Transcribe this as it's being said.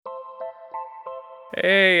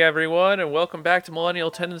Hey everyone, and welcome back to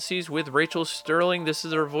Millennial Tendencies with Rachel Sterling. This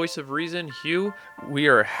is our voice of reason, Hugh. We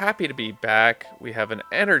are happy to be back. We have an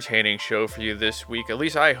entertaining show for you this week. At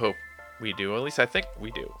least I hope we do. At least I think we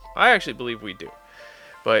do. I actually believe we do.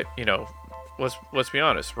 But let's be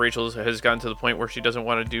honest. Rachel has gotten to the point where she doesn't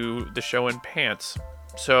want to do the show in pants.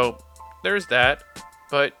 So there's that.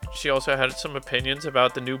 But she also had some opinions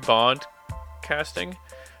about the new Bond casting.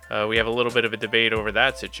 We have a little bit of a debate over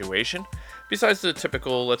that situation. Besides the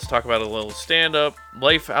typical, let's talk about a little stand up,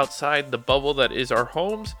 life outside the bubble that is our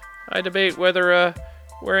homes, I debate whether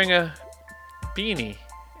wearing a beanie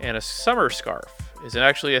and a summer scarf is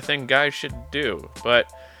actually a thing guys should do.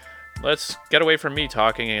 But let's get away from me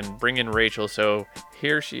talking and bring in Rachel. So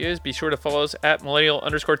here she is. Be sure to follow us at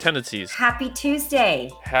millennial_tendencies. Happy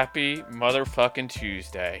Tuesday. Happy motherfucking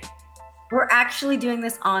Tuesday. We're actually doing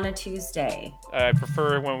this on a Tuesday. I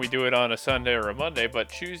prefer when we do it on a Sunday or a Monday, but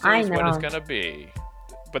Tuesday is when it's going to be.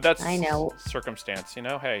 But that's circumstance,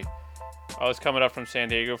 Hey, I was coming up from San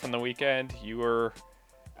Diego from the weekend. You were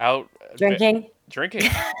out drinking. Drinking.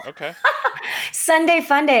 Okay. Sunday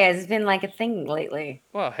fun day has been like a thing lately.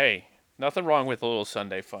 Well, hey, nothing wrong with a little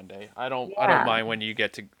Sunday fun day. I don't mind when you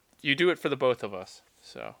do it for the both of us.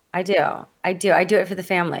 So I do it for the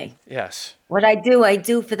family. Yes. What I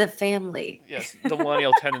do for the family. Yes, the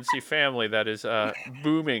millennial tendency family that is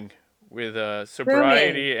booming with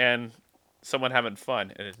sobriety and someone having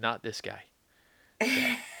fun, and it's not this guy. So.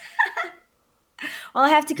 Well, I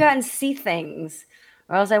have to go out and see things,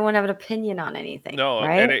 or else I won't have an opinion on anything. No,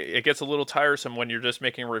 right? And it gets a little tiresome when you're just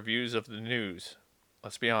making reviews of the news.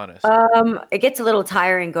 Let's be honest. It gets a little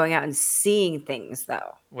tiring going out and seeing things,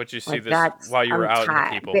 though. What'd you see while you were out in the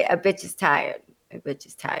people? A bitch is tired.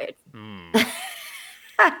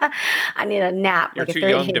 I need a nap. You're too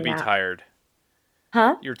young to be tired.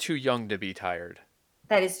 Huh? You're too young to be tired.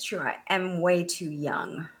 That is true. I am way too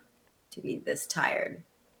young to be this tired.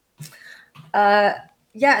 So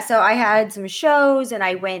I had some shows and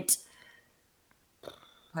I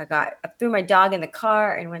threw my dog in the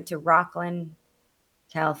car and went to Rockland,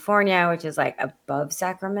 California, which is like above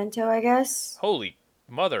Sacramento, I guess. Holy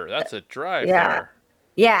mother, that's a drive there.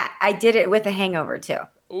 Yeah, I did it with a hangover too.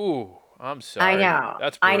 Ooh, I'm sorry. I know.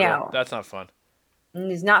 That's brutal. I know. That's not fun.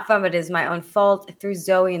 It's not fun, but it is my own fault. I threw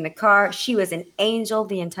Zoe in the car. She was an angel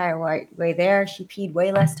the entire way there. She peed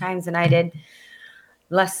way less times than I did.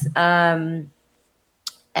 And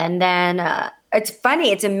then it's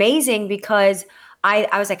funny. It's amazing because I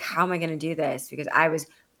was like, how am I going to do this? Because I was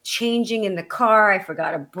changing in the car. I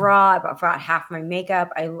forgot a bra. I forgot half my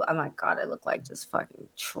makeup. I'm like, God, I look like just fucking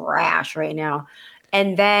trash right now.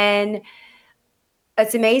 And then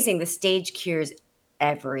it's amazing. The stage cures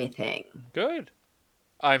everything. Good.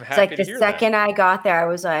 I'm happy to hear that. The second I got there, I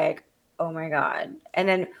was like, oh my God. And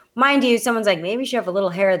then, mind you, someone's like, maybe you should have a little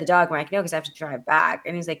hair of the dog. I'm like, no, because I have to drive back.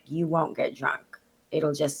 And he's like, you won't get drunk.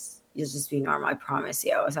 You'll just be normal. I promise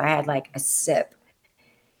you. So I had like a sip.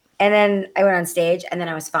 And then I went on stage and then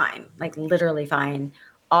I was fine, like literally fine,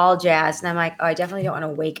 all jazzed. And I'm like, oh, I definitely don't want to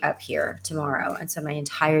wake up here tomorrow. And so my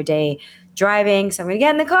entire day driving. So I'm going to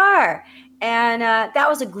get in the car. And that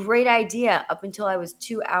was a great idea up until I was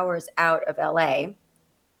 2 hours out of LA.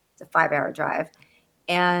 It's a 5-hour drive.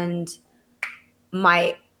 And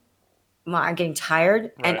I'm getting tired.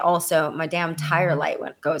 Right. And also my damn tire light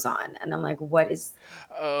goes on. And I'm like, what is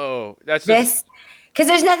that's this? Because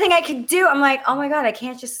there's nothing I can do. I'm like, oh my God, I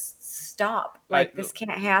can't just stop. Like this can't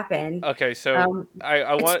happen. Okay, so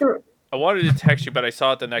I wanted to text you, but I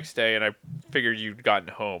saw it the next day and I figured you'd gotten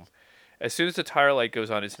home. As soon as the tire light goes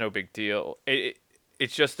on, it's no big deal.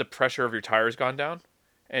 It's just the pressure of your tire's gone down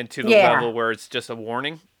and to the level where it's just a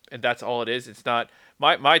warning, and that's all it is. It's not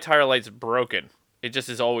my tire light's broken. It just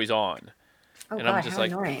is always on. Oh, and God, I'm just how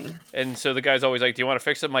like, annoying. And so the guy's always like, "Do you want to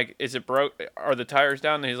fix it?" I'm like, "Is it broke? Are the tires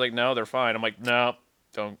down?" And he's like, "No, they're fine." I'm like, "No,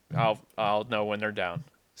 don't. I'll know when they're down."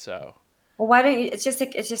 So. Well, why don't you? It's just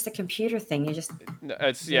a computer thing. You just.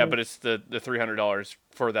 But it's the $300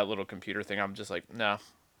 for that little computer thing. I'm just like, no.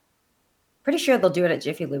 Pretty sure they'll do it at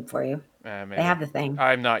Jiffy Lube for you. They have the thing.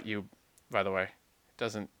 I'm not you, by the way. It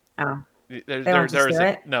doesn't. Oh. They don't just do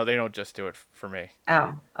it? No, they don't just do it for me.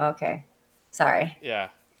 Oh, okay. Sorry. Yeah.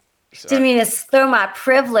 So didn't mean to throw my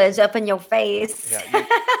privilege up in your face. Yeah,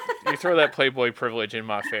 you throw that Playboy privilege in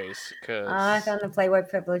my face. I found the Playboy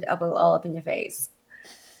privilege all up in your face.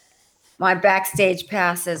 My backstage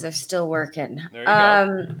passes are still working. There you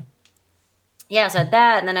go. Yeah, so I had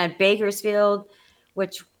that, and then I had Bakersfield,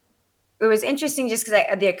 which it was interesting just because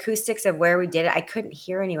the acoustics of where we did it, I couldn't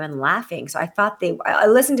hear anyone laughing. So I thought I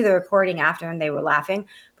listened to the recording after and they were laughing,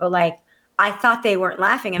 but like I thought they weren't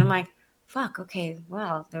laughing, and I'm like, fuck, okay,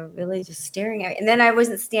 wow, they're really just staring at me. And then I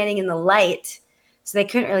wasn't standing in the light, so they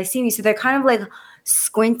couldn't really see me. So they're kind of like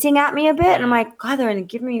squinting at me a bit. And I'm like, God, they're gonna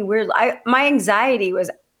give me weird. My anxiety was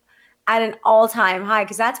at an all-time high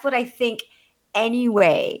because that's what I think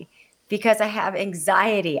anyway. Because I have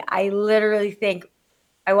anxiety, I literally think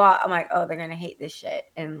I'm like, oh, they're gonna hate this shit,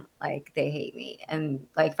 and like they hate me, and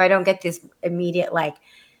like if I don't get this immediate like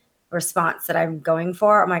response that I'm going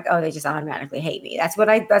for, I'm like, oh, they just automatically hate me. That's what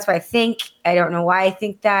I think. I don't know why I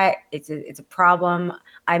think that. It's a problem.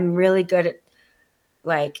 I'm really good at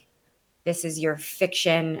like this is your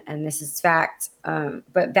fiction and this is fact.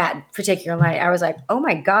 But that particular night, I was like, oh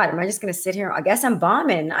my God, am I just going to sit here? I guess I'm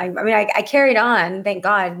bombing. I mean, I carried on, thank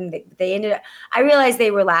God. And they ended up, I realized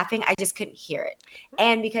they were laughing. I just couldn't hear it.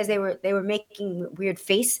 And because they were making weird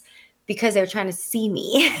face because they were trying to see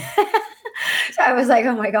me. So I was like,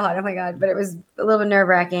 oh my God. But it was a little bit nerve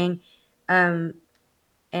wracking. And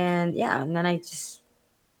yeah, and then I just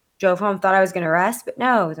drove home, thought I was going to rest, but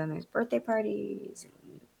no, then there's birthday parties,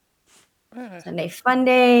 Sunday fun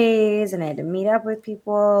days, and I had to meet up with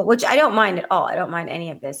people, which I don't mind at all. I don't mind any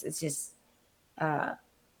of this. It's just, I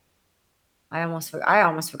almost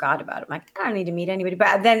forgot about it. I'm like, I don't need to meet anybody.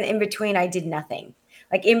 But then in between, I did nothing.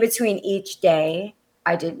 Like in between each day,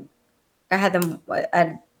 I had them,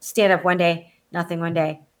 I'd stand up one day, nothing one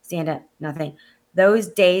day, stand up, nothing. Those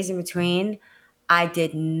days in between, I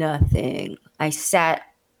did nothing. I sat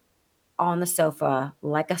on the sofa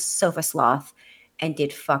like a sofa sloth and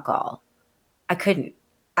did fuck all. I couldn't.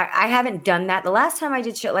 I haven't done that. The last time I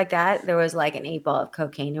did shit like that, there was like an 8 ball of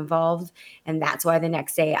cocaine involved. And that's why the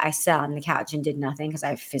next day I sat on the couch and did nothing because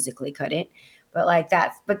I physically couldn't. But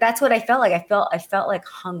that's what I felt like. I felt like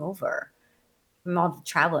hungover from all the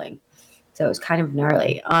traveling. So it was kind of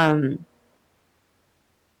gnarly. So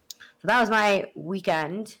that was my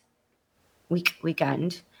weekend.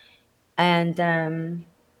 And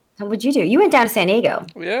so what'd you do? You went down to San Diego.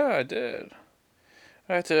 Yeah, I did.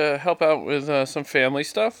 I had to help out with some family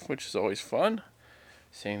stuff, which is always fun.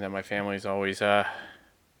 Seeing that my family's always, yeah,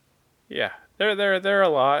 they're a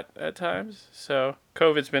lot at times. So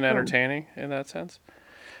COVID's been entertaining in that sense.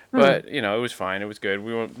 But it was fine. It was good.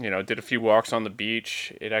 We went, did a few walks on the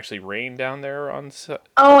beach. It actually rained down there on.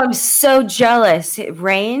 Oh, I'm so jealous. It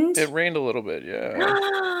rained. It rained a little bit, yeah.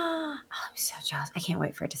 Oh, I'm so jealous. I can't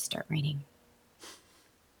wait for it to start raining.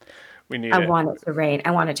 We need I want it to rain.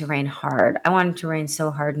 I want it to rain hard. I want it to rain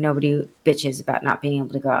so hard nobody bitches about not being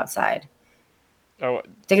able to go outside. Oh,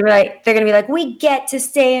 they're gonna be like, we get to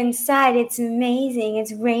stay inside. It's amazing.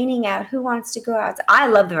 It's raining out. Who wants to go outside? I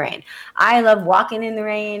love the rain. I love walking in the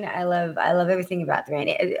rain. I love everything about the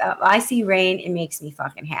rain. I see rain, it makes me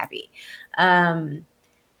fucking happy. I'm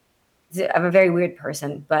a very weird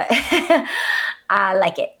person, but I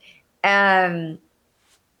like it. Yeah,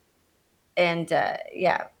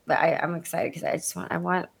 but I'm excited because I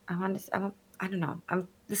don't know.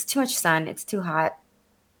 There's too much sun. It's too hot.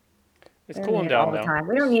 It's cooling down all the now. time.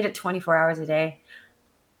 We don't need it 24 hours a day.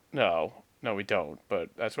 No, we don't. But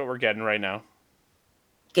that's what we're getting right now.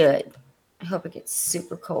 Good. I hope it gets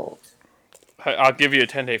super cold. I'll give you a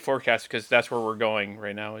 10-day forecast because that's where we're going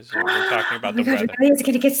right now. Is we're talking about the weather. Really? Is it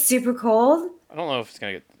going to get super cold? I don't know if it's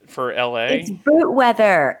going to get for LA. It's boot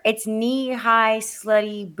weather. It's knee-high,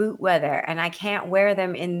 slutty boot weather, and I can't wear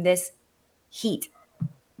them in this heat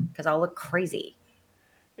because I'll look crazy.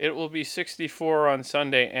 It will be 64 on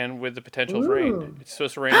Sunday, and with the potential of rain. It's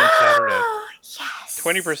supposed to rain on Saturday. Yes.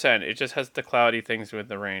 20%. It just has the cloudy things with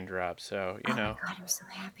the raindrops. So Oh my God, I'm so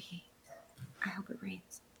happy. I hope it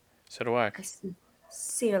rains. So do I. I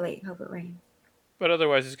sincerely hope it rains. But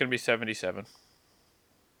otherwise, it's going to be 77.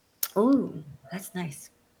 Ooh, that's nice.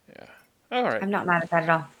 Yeah. All right. I'm not mad at that at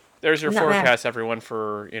all. There's your forecast, everyone,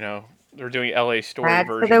 for, they're doing LA story That's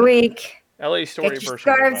version. for the week. LA story Get your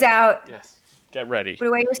version. Scarves out. Yes. Get ready. Put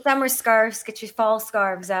away your summer scarves. Get your fall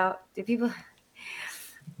scarves out. Do people?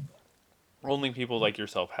 Only people like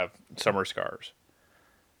yourself have summer scarves.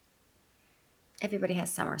 Everybody has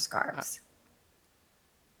summer scarves.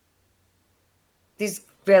 These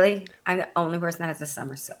really? I'm the only person that has a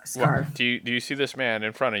summer scarf. Well, do you see this man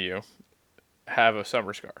in front of you have a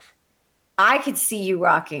summer scarf? I could see you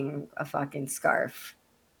rocking a fucking scarf.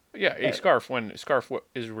 Yeah, a scarf when scarf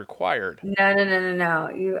is required. No.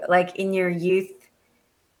 You like in your youth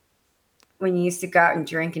when you used to go out and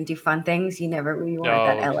drink and do fun things. You weren't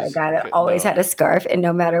that LA guy that always had a scarf, and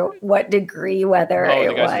no matter what degree weather it was.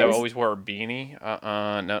 The guys that always wore a beanie.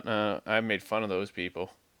 No. I made fun of those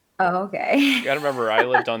people. Oh, okay. You gotta remember, I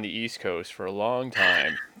lived on the East Coast for a long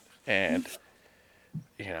time, and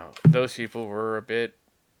those people were a bit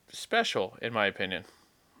special, in my opinion.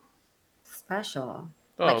 Special.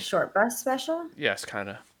 Like Oh, short bus special? yes, kind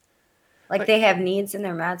of. Like Like, they have needs and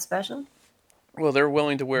they're mad special? well, they're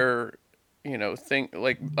willing to wear, think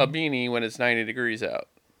like a beanie when it's 90 degrees out.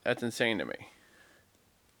 That's insane to me.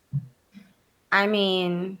 I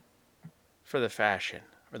mean, For the fashion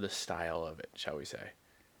or the style of it, shall we say?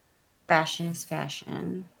 fashion is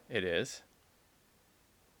fashion. It is.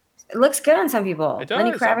 It looks good on some It people.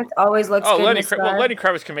 Lenny does. Kravitz always looks Oh, good in a Well, scarf. Lenny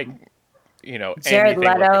Kravitz can make Jared anything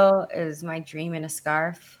look good. Leto is my dream in a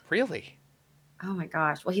scarf. Really? Oh my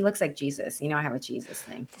gosh. Well, he looks like Jesus. You know, I have a Jesus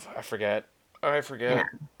thing. I forget. I forget. Yeah.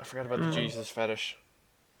 I forgot about the Jesus fetish.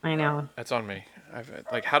 I know. That's on me.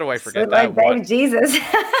 Like, how do I forget Sweet like that? What? baby Jesus.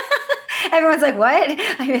 Everyone's like, what?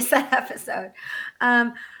 I missed that episode.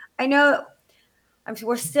 I know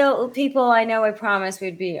we're still people. I know I promised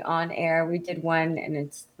we'd be on air. We did one, and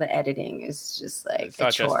it's the editing is just like It's a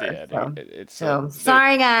not just chore. the editing. It's So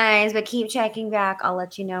sorry, guys, but keep checking back. I'll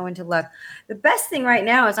let you know when to look. The best thing right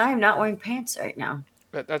now is I am not wearing pants right now.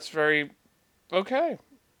 That's very okay.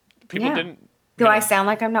 People didn't. Do I sound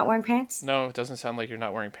like I'm not wearing pants? No, it doesn't sound like you're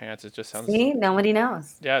not wearing pants. It just sounds. See, nobody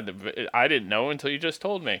knows. Yeah, I didn't know until you just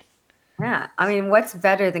told me. Yeah, I mean, what's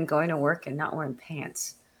better than going to work and not wearing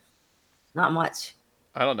pants? Not much.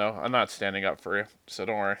 I don't know. I'm not standing up for you, so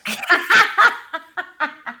don't worry.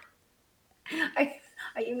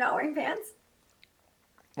 Are you not wearing pants?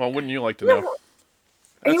 Well, wouldn't you like to know?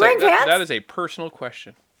 Are you wearing pants? That is a personal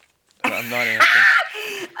question. I'm not answering.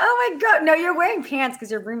 Oh my god! No, you're wearing pants because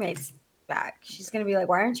your roommate's back. She's gonna be like,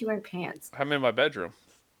 "Why aren't you wearing pants?" I'm in my bedroom.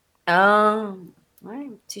 Oh, all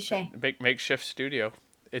right, touche. Makeshift studio.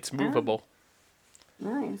 It's movable.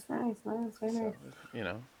 Nice, very nice. So,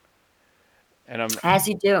 and I'm as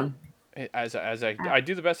you do. As I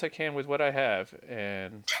do the best I can with what I have,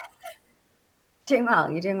 and doing well.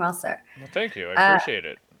 You're doing well, sir. Well, thank you. I appreciate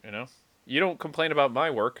it. You don't complain about my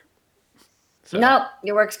work. So. Nope,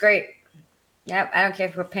 your work's great. Yep, I don't care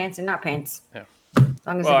if we're pants or not pants. Yeah. As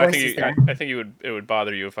long as the voice is there. I think it would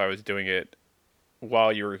bother you if I was doing it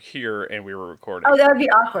while you were here and we were recording. Oh, that would be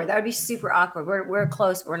awkward. That would be super awkward. We're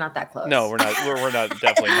close, but we're not that close. No, we're not. We're not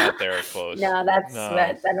definitely not there close. No,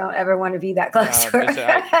 I don't ever want to be that close.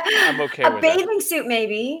 I'm okay with a bathing suit,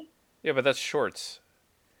 maybe. Yeah, but that's shorts.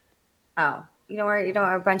 Oh, you don't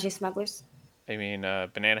wear bungee smugglers? I mean,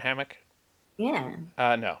 banana hammock. Yeah.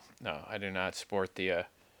 No, I do not sport the.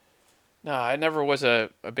 No, I never was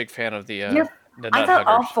a big fan of the. I thought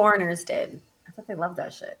all foreigners did. I thought they loved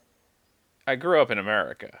that shit. I grew up in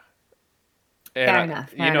America. And fair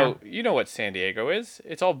enough. You know what San Diego is.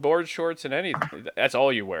 It's all board shorts and anything. That's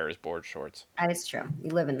all you wear is board shorts. That is true. You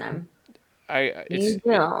live in them.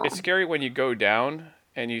 It's scary when you go down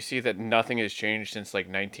and you see that nothing has changed since like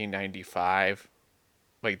 1995.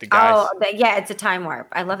 Like the guys. Oh, yeah, it's a time warp.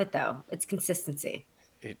 I love it though. It's consistency.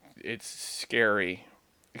 It's scary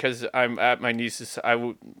because I'm at my niece's.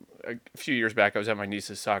 A few years back, I was at my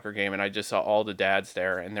niece's soccer game and I just saw all the dads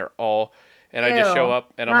there, and they're all. And I just show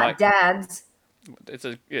up and I'm like, dads. It's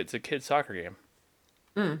a kid's soccer game.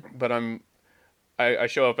 But I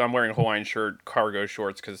show up. I'm wearing a Hawaiian shirt, cargo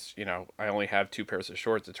shorts, because I only have 2 pairs of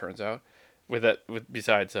shorts. It turns out,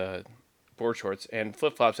 besides board shorts and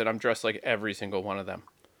flip flops, and I'm dressed like every single one of them.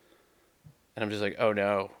 And I'm just like, oh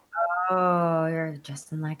no. Oh, you're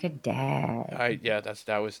dressing like a dad.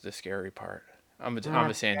 That was the scary part. I'm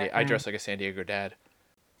a San Diego. I dress like a San Diego dad.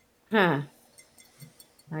 Huh.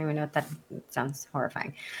 I don't even know what that sounds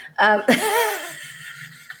horrifying.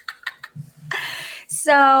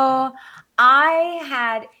 So I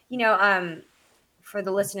had, for the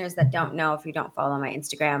listeners that don't know, if you don't follow my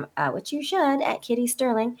Instagram, which you should at Kitty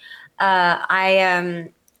Sterling, I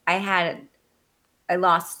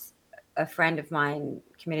lost a friend of mine,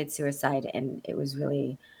 committed suicide, and it was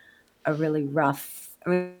really rough. I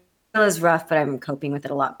mean, it was rough, but I'm coping with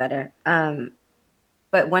it a lot better.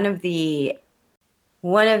 But one of the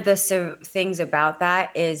things about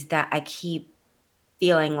that is that I keep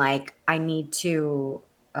feeling like I need to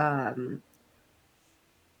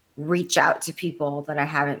reach out to people that I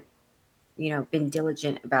haven't, been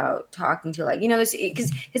diligent about talking to. Like,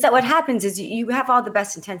 because that what happens is you have all the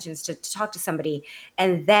best intentions to talk to somebody,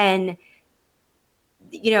 and then,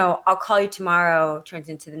 I'll call you tomorrow, turns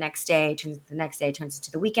into the next day, turns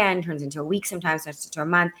into the weekend, turns into a week, sometimes turns into a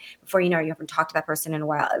month. Before you know it, you haven't talked to that person in a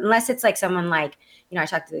while, unless it's like someone like, I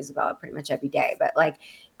talk to Isabella pretty much every day, but like,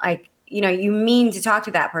 you mean to talk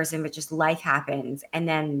to that person, but just life happens. And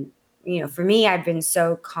then, for me, I've been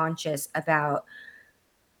so conscious about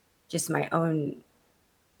just my own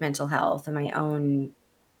mental health and my own,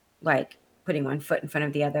 like, putting one foot in front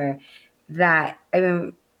of the other, that I've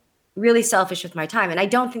been really selfish with my time. And I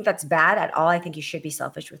don't think that's bad at all. I think you should be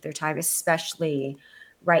selfish with your time, especially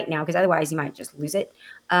right now, because otherwise you might just lose it.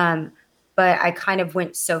 But I kind of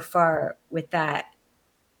went so far with that,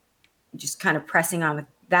 just kind of pressing on with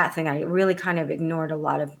that thing. I really kind of ignored a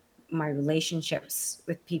lot of my relationships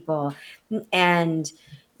with people. And,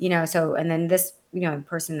 so, and then this,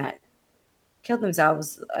 person that killed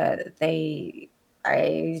themselves,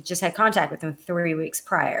 I just had contact with them 3 weeks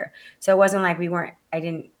prior. So it wasn't like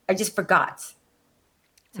I just forgot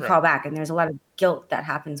to call back. And there's a lot of guilt that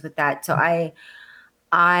happens with that. So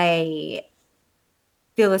I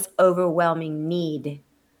feel this overwhelming need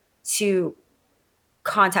to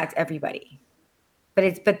contact everybody.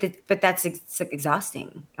 But that's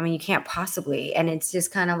exhausting. I mean, you can't possibly, and it's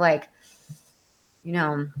just kind of like,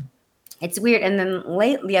 it's weird. And then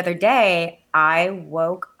the other day, I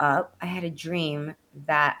woke up. I had a dream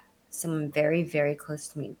that someone very, very close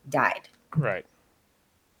to me died. Right.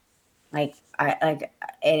 And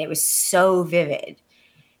it was so vivid.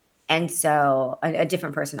 And so a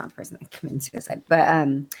different person, not the person that committed suicide, but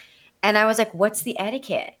and I was like, what's the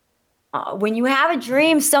etiquette? When you have a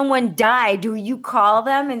dream someone died, do you call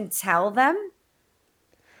them and tell them?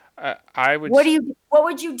 I would. What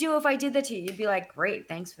would you do if I did that to you? You'd be like, great,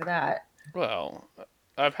 thanks for that. Well,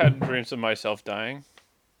 I've had dreams of myself dying,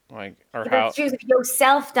 or That's true. If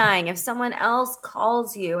yourself dying, if someone else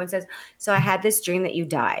calls you and says, "So I had this dream that you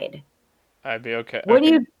died," I'd be okay. What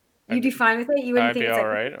do you'd be fine with it? You wouldn't I'd think be it's all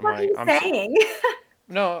like, right. what are you saying?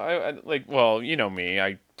 No, I like. Well, you know me.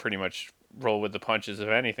 I pretty much roll with the punches of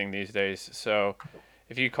anything these days. So,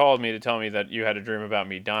 if you called me to tell me that you had a dream about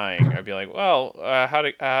me dying, I'd be like, well, how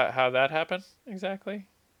that happen exactly?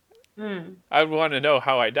 I would want to know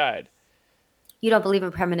how I died. You don't believe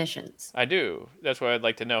in premonitions? I do. That's why I'd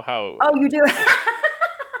like to know how. Oh, you do.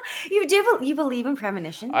 You believe in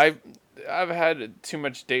premonitions? I've had too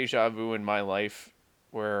much deja vu in my life,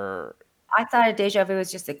 where I thought a deja vu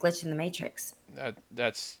was just a glitch in the Matrix.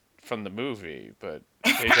 That's from the movie, but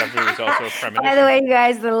deja vu is also a premonition. By the way, you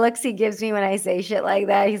guys, the looks he gives me when I say shit like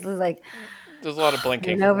that, he's just like, there's a lot of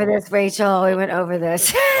blinking. We went over this, Rachel. We went over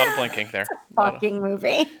this. A lot of blinking there. Fucking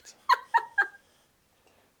movie.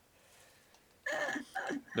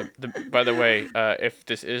 By the way, if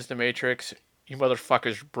this is the Matrix, you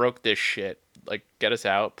motherfuckers broke this shit. Like, get us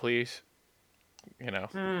out, please. But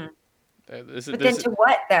then to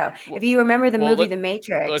what though? If you remember the movie The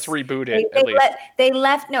Matrix, let's reboot it. At least they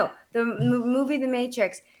left. No, the movie The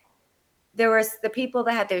Matrix. There was the people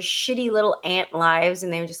that had their shitty little ant lives,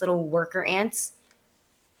 and they were just little worker ants.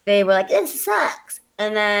 They were like, "This sucks,"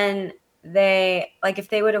 and then if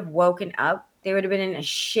they would have woken up, they would have been in a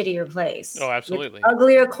shittier place. Oh, absolutely. With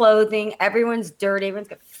uglier clothing. Everyone's dirty. Everyone's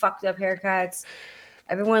got fucked up haircuts.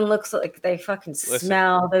 Everyone looks like they fucking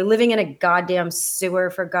smell. They're living in a goddamn sewer,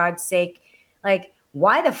 for God's sake. Like,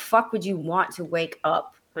 why the fuck would you want to wake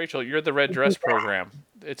up? Rachel, you're the red dress program.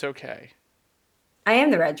 It's okay. I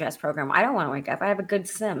am the red dress program. I don't want to wake up. I have a good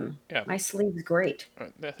sim. Yeah. My sleep's great.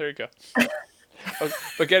 There you go.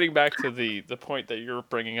 But getting back to the point that you're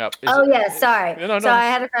bringing up. Sorry. No. So I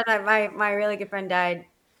had a friend that my really good friend died.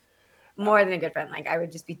 More than a good friend. Like, I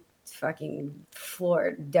would just be fucking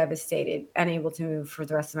floored, devastated, unable to move for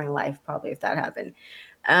the rest of my life, probably, if that happened.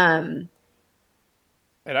 And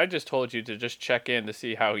I just told you to just check in to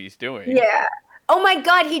see how he's doing. Yeah. Oh my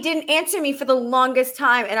God, he didn't answer me for the longest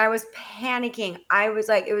time, and I was panicking. I was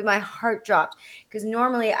like, my heart dropped, because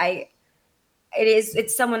normally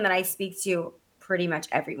it's someone that I speak to pretty much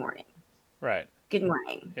every morning. Right. Good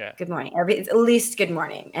morning. Yeah. Good morning. At least good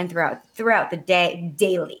morning, and throughout the day,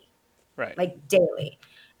 daily. Right. Like daily.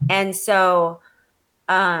 And so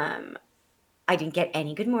I didn't get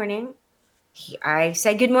any good morning. I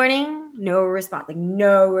said good morning, no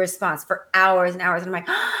response for hours and hours. And I'm like,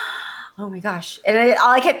 oh my gosh. And all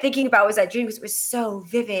I kept thinking about was that dream, because it was so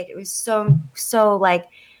vivid. It was so like,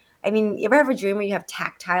 I mean, you ever have a dream where you have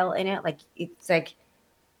tactile in it? Like, it's like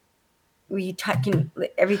where you touch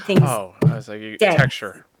everything's I was like,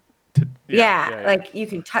 texture. Yeah, like you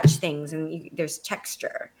can touch things, and there's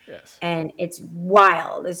texture. Yes. And it's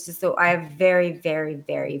wild. It's just so I have very, very,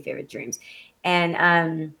 very vivid dreams.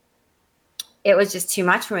 And it was just too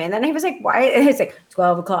much for me. And then he was like, why? It's like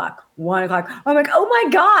 12 o'clock, 1 o'clock. I'm like, oh my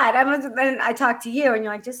God. Then I talked to you, and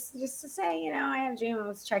you're like, just to say, I had a dream. I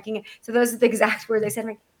was checking it. So those are the exact words I said.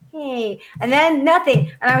 I'm like, hey. And then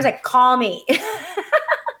nothing. And I was like, call me.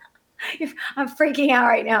 I'm freaking out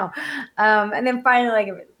right now. And then finally,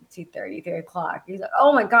 like 2:30, 3 o'clock. He's like,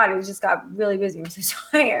 oh my God, it just got really busy. I'm so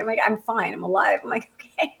tired. I'm like, I'm fine. I'm alive. I'm like,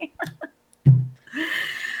 okay.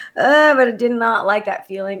 But I did not like that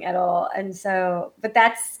feeling at all. And so, but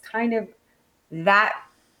that's kind of that.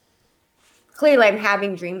 Clearly, I'm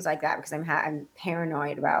having dreams like that because I'm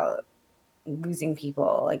paranoid about losing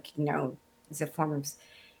people, like, is a form of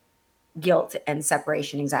guilt and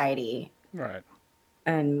separation anxiety. Right.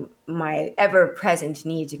 And my ever-present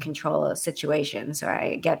need to control a situation. So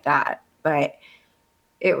I get that. But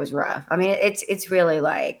it was rough. I mean, it's really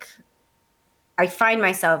like I find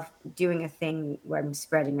myself doing a thing where I'm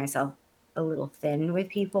spreading myself a little thin with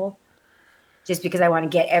people just because I want to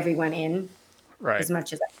get everyone in Right. as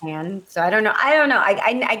much as I can. So I don't know.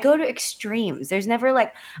 I go to extremes. There's never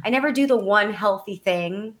like, I never do the one healthy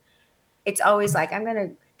thing. It's always like, I'm going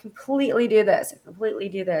to completely do this, completely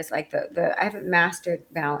do this. Like I haven't mastered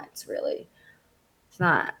balance really. It's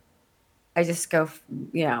not, I just go,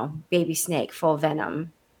 baby snake, full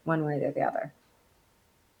venom, one way or the other.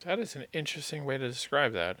 That is an interesting way to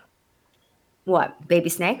describe that. What, baby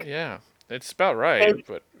snake? Yeah, it's about right,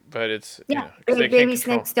 Baby, but it's yeah, because they can't baby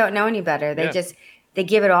control. snakes don't know any better. Yeah. They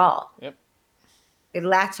give it all. Yep. They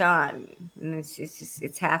latch on, and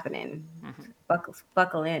it's happening. Mm-hmm.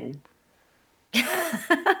 Buckle in.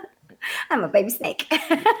 I'm a baby snake.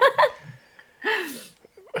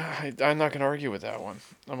 I'm not gonna argue with that one.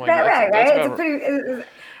 I'm like, right. that's It's a about, pretty,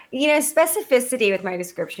 specificity with my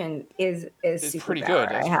description is it's pretty good.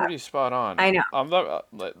 superpower I It's have. pretty spot on. I know. I'm not.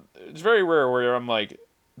 It's very rare where I'm like,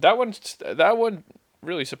 that one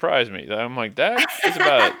really surprised me. I'm like, that is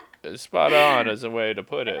about as spot on as a way to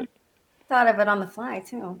put it. Thought of it on the fly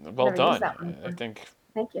too. Well Never used done. that one I before. think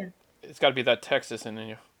Thank you. it's got to be that Texas in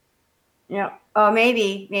you. Yeah. Oh,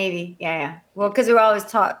 maybe. Yeah. Well, because we're always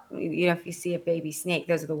taught, if you see a baby snake,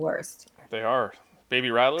 those are the worst. They are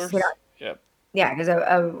baby rattlers. Yep. Yeah, because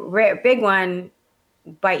a big one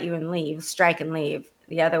bite you and leave, strike and leave.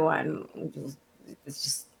 The other one, it's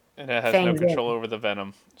just. And it has no control over the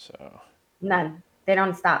venom, so. None. They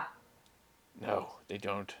don't stop. No, they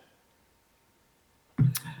don't.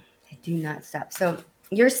 They do not stop. So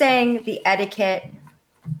you're saying the etiquette.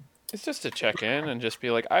 It's just to check in and just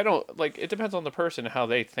be like, I don't, like, it depends on the person, how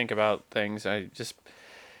they think about things. I just,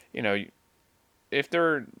 if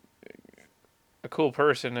they're a cool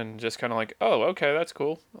person and just kind of like, oh, okay, that's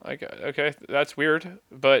cool. Like, okay, that's weird.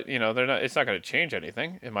 But, they're not, it's not going to change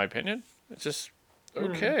anything, in my opinion. It's just,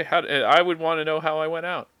 okay. I would want to know how I went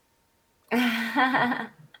out.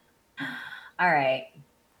 All right.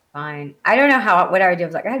 Fine. I don't know what I would do. I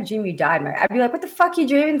was like, I had a dream you died. I'd be like, what the fuck are you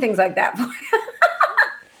dreaming things like that for?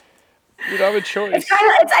 You'd have a choice.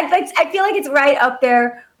 I feel like it's right up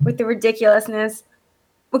there with the ridiculousness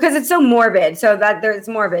because it's so morbid. So that it's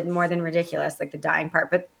morbid more than ridiculous, like the dying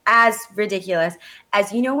part. But as ridiculous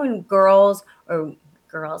as when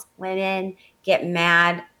women get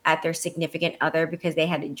mad at their significant other because they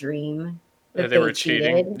had a dream that they were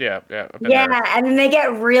cheating. Yeah. Yeah, and then they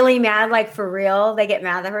get really mad, like for real. They get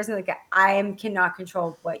mad at the person, like I cannot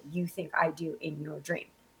control what you think I do in your dream.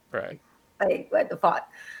 Right. Like what the fuck.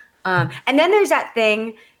 And then there's that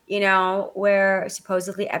thing, where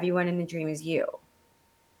supposedly everyone in the dream is you.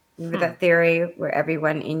 Remember that theory where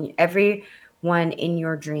everyone in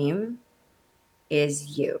your dream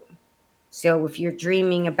is you. So if you're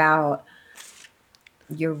dreaming about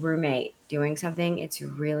your roommate doing something, it's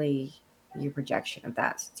really your projection of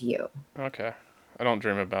that's you. Okay. I don't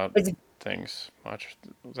dream about things much.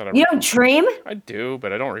 You don't dream? I do,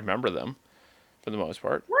 but I don't remember them for the most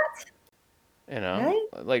part. What? Really?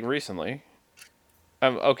 Like recently.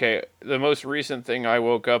 Okay, the most recent thing I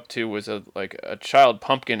woke up to was a child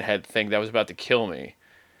pumpkin head thing that was about to kill me.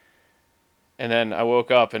 And then I woke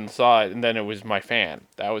up and saw it, and then it was my fan.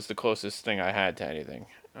 That was the closest thing I had to anything.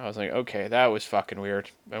 I was like, okay, that was fucking weird.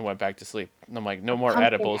 I went back to sleep. And I'm like, no more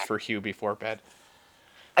edibles for Hugh before bed.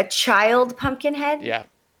 A child pumpkin head? Yeah.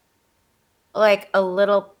 Like a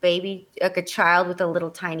little baby, like a child with a little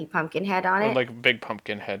tiny pumpkin head on it? Like a big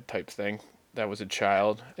pumpkin head type thing. That was a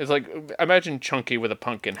child. It's like, imagine Chunky with a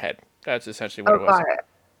pumpkin head. That's essentially what it was. Got it.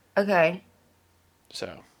 Okay.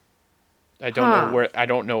 So, I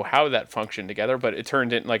don't know how that functioned together, but it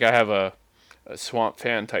turned in, like I have a swamp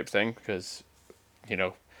fan type thing because,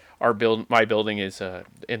 my building is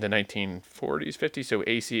in the 1940s, 50s, so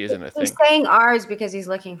AC isn't a thing. He's saying ours because he's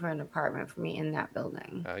looking for an apartment for me in that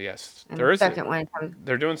building. Yes. And there is.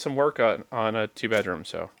 They're doing some work on a 2-bedroom,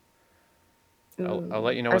 so I'll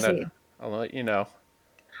let you know I'll let you know.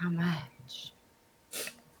 How much?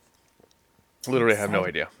 Literally, I have no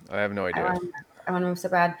idea. I I want to move so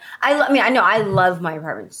bad. I know I love my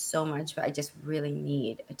apartment so much, but I just really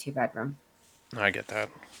need a 2-bedroom. I get that.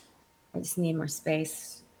 I just need more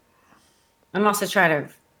space. I'm also trying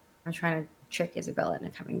to trick Isabella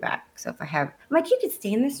into coming back. So if I'm like, you could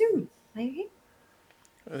stay in this room. Like,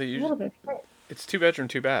 a little bit. It's 2-bedroom,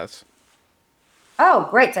 2 baths. Oh,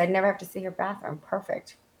 great. So I'd never have to see her bathroom.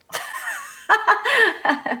 Perfect.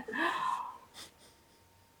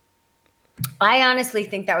 I honestly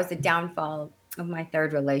think that was the downfall of my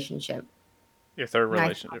third relationship. Your third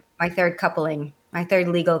relationship. My third coupling, my third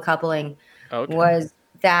legal coupling Okay. was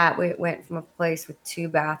that we went from a place with 2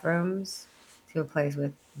 bathrooms to a place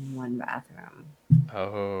with 1 bathroom.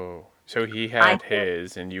 Oh, so he I had think,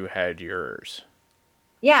 his and you had yours.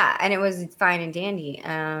 yeah, and it was fine and dandy.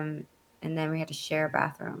 And then we had to share a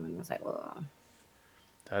bathroom, and it was like, well,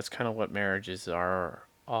 That's kind of what marriages are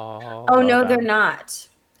all oh no, they're about. not.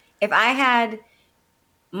 If I had,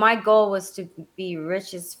 my goal was to be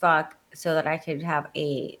rich as fuck so that I could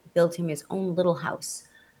build him his own little house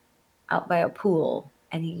out by a pool,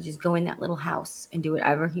 and he could just go in that little house and do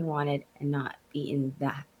whatever he wanted and not be in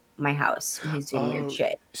my house when he's doing weird Oh,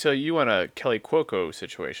 shit. so you want a Kelly Cuoco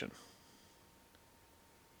situation?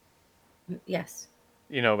 Yes.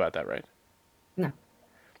 You know about that, right? No.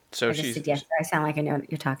 So I just said yes. I sound like I know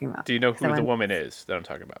what you're talking about. Do you know who the woman is that I'm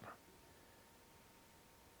talking about?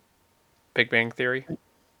 Big Bang Theory?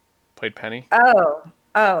 Played Penny? Oh,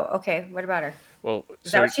 okay. What about her? Well,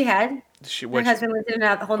 Is that what she had? Her husband lived in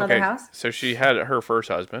a whole nother house? So she had her first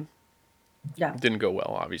husband. Yeah. Didn't go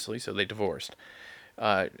well, obviously, so they divorced.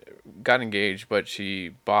 Got engaged, but she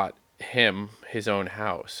bought him his own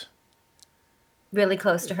house. Really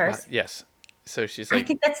close to hers? Yes. So she's like, I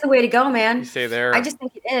think that's the way to go, man. You stay there. I just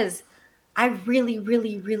think it is. I really,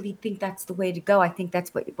 really, really think that's the way to go. I think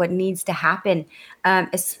that's what needs to happen,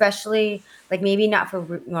 especially like maybe not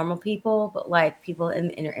for normal people, but like people in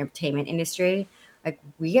the entertainment industry. Like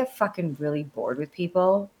we get fucking really bored with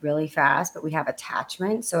people really fast, but we have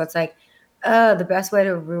attachment. So it's like, the best way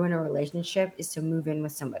to ruin a relationship is to move in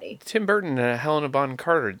with somebody. Tim Burton and Helena Bonham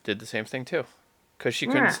Carter did the same thing too, because she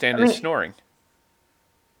couldn't stand his snoring.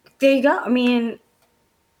 There you go. I mean,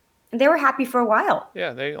 they were happy for a while.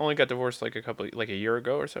 Yeah, they only got divorced like a year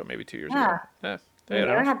ago or so, maybe 2 years ago. Yeah, they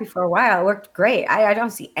were happy for a while. It worked great. I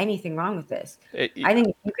don't see anything wrong with this. I think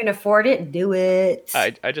if you can afford it, do it.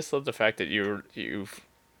 I just love the fact that you've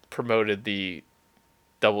promoted the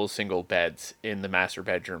double single beds in the master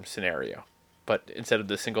bedroom scenario, but instead of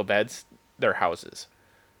the single beds, they're houses.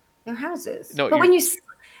 They're houses. No, but when you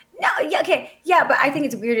no, yeah, okay, yeah, but I think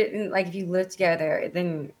it's weird. Like if you live together,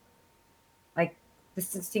 then like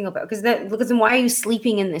this is single bed because then why are you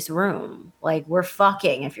sleeping in this room? Like we're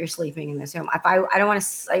fucking if you're sleeping in this room. If I don't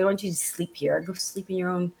want you to sleep here. Go sleep in your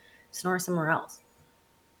own, snore somewhere else.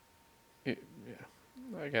 Yeah,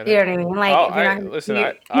 I get it. You know what I mean? Like if you're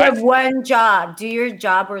not, you have one job. Do your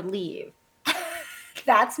job or leave.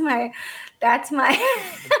 That's my.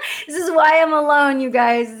 This is why I'm alone, you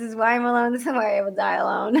guys. This is why I'm alone. This is why I will die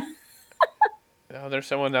alone. There's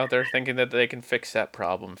someone out there thinking that they can fix that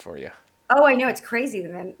problem for you. Oh, I know, it's crazy.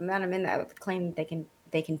 The amount I'm in that with claim that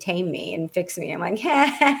they can tame me and fix me. I'm like,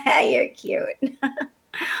 hey, you're cute.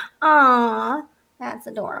 Aw, that's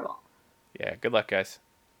adorable. Yeah, good luck, guys.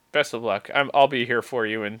 Best of luck. I'll be here for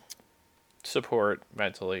you and support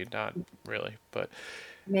mentally, not really, but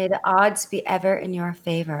may the odds be ever in your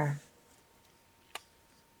favor.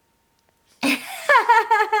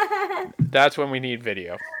 That's when we need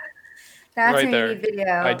video. That's right when there. You need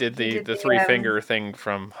video. I did the 3-finger thing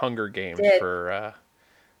from Hunger Games for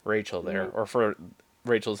Rachel there, or for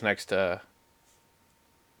Rachel's next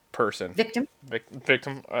person. Victim.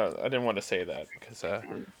 Victim. I didn't want to say that because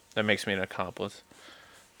that makes me an accomplice.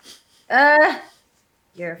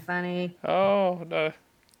 You're funny. Oh no.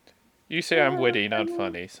 You say I'm witty, not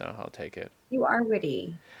funny, so I'll take it. You are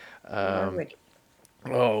witty.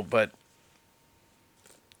 Oh, but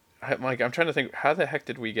I'm trying to think, how the heck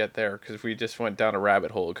did we get there? Because we just went down a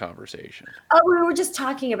rabbit hole of conversation. Oh, we were just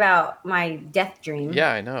talking about my death dream.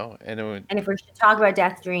 Yeah, I know. And if we should talk about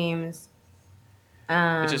death dreams,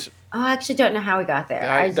 I actually don't know how we got there.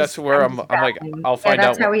 I'm like, I'll find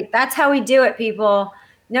out. That's how we do it, people.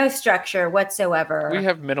 No structure whatsoever. We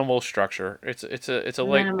have minimal structure. It's a.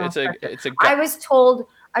 I was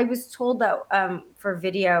told that for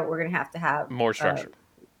video we're gonna have to have more structure.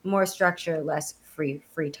 More structure, less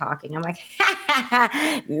free talking. I'm like,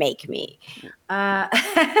 make me. And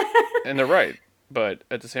they're right, but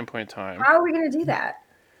at the same point in time, how are we gonna do that?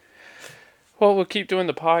 Well, we'll keep doing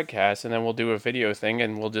the podcast, and then we'll do a video thing,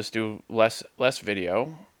 and we'll just do less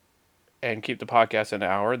video, and keep the podcast an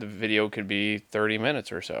hour. The video could be 30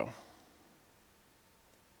 minutes or so.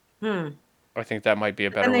 I think that might be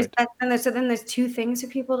a better way. So then there's 2 things for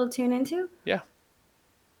people to tune into? Yeah.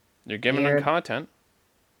 You're giving them content.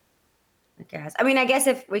 I guess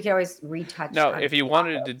if we could always retouch. No, if you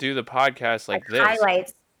wanted to do the podcast like this.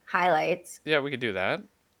 Highlights. Yeah, we could do that.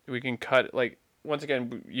 We can cut, once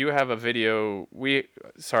again, you have a video.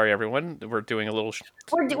 Sorry, everyone. We're doing a little.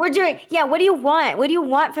 We're doing. Yeah. What do you want? What do you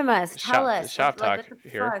want from us? Tell us. Shop talk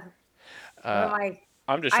here. I'm like,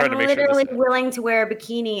 I'm just trying I'm to make sure this. literally willing to wear a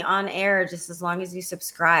bikini on air just as long as you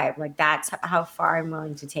subscribe. Like that's how far I'm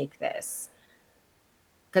willing to take this.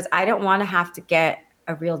 Because I don't want to have to get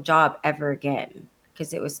a real job ever again.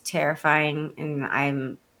 Because it was terrifying, and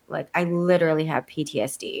I'm like, I literally have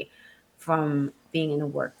PTSD from being in the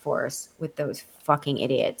workforce with those fucking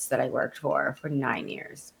idiots that I worked for 9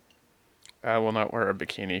 years. I will not wear a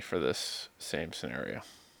bikini for this same scenario.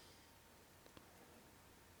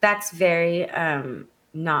 That's very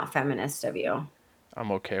not feminist of you.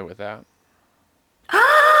 I'm okay with that.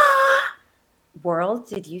 World,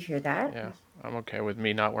 did you hear that? Yeah, I'm okay with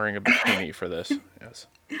me not wearing a bikini for this. Yes.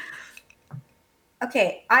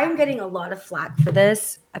 Okay, I'm getting a lot of flack for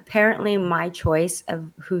this. Apparently, my choice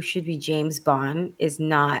of who should be James Bond is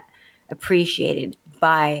not appreciated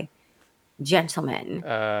by gentlemen.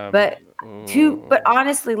 But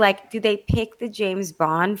honestly, like, do they pick the James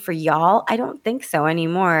Bond for y'all? I don't think so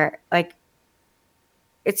anymore. Like,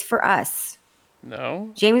 it's for us.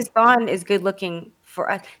 No. James Bond is good looking for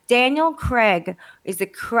us. Daniel Craig is the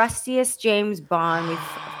crustiest James Bond we've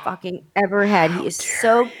fucking ever had. He is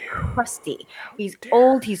so crusty. He's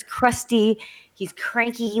old. He's crusty. He's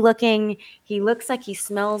cranky looking. He looks like he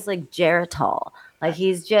smells like Geritol. Like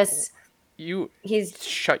he's just. He's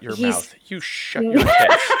shut your mouth. You shut your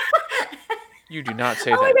face. You do not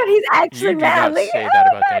say that. Oh my god, he's actually mad. You do not say that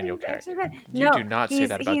about Daniel Craig. You do not say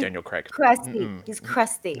that about Daniel Craig. Crusty. He's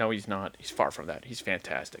crusty. No, he's not. He's far from that. He's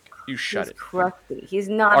fantastic. You shut it. He's crusty. He's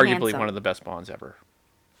not arguably handsome. One of the best Bonds ever.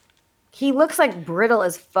 He looks like brittle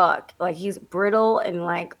as fuck. Like he's brittle and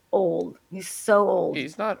like old. He's so old.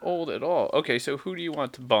 He's not old at all. Okay, so who do you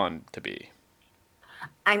want Bond to be?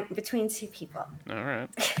 I'm between two people. All right.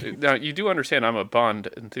 Now you do understand I'm a Bond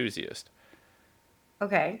enthusiast.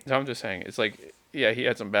 Okay. So I'm just saying, it's like, yeah, he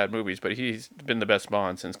had some bad movies, but he's been the best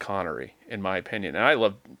Bond since Connery, in my opinion. And I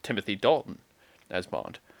love Timothy Dalton as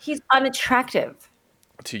Bond. He's unattractive.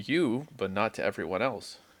 To you, but not to everyone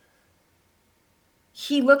else.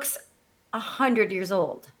 He looks 100 years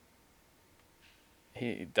old.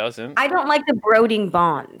 He doesn't. I don't like the brooding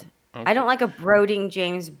Bond. Okay. I don't like a brooding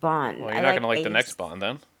James Bond. Well, you're not going to like the next Bond,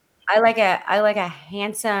 then? I like a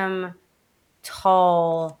handsome,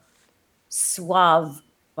 tall, suave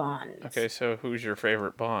Bond. Okay, so who's your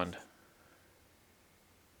favorite Bond?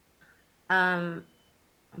 I'm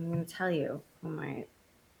gonna tell you who my.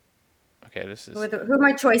 Okay, this is. Who are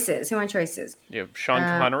my choices? Who are my choices? You have Sean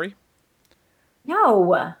Connery.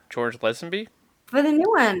 No. George Lazenby. For the new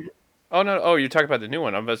one. Oh no! Oh, you're talking about the new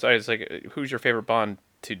one. It's like, who's your favorite Bond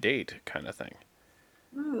to date, kind of thing.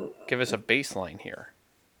 Ooh. Give us a baseline here.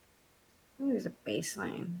 Who's a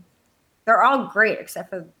baseline? They're all great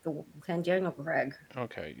except for the Daniel Craig.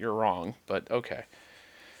 Okay, you're wrong, but okay.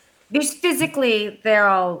 Just physically, they're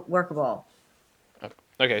all workable.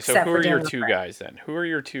 Okay, so who are your two guys then? Who are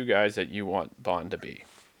your two guys that you want Bond to be?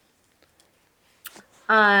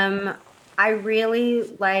 I really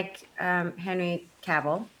like Henry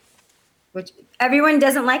Cavill, which everyone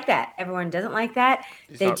doesn't like that. Everyone doesn't like that.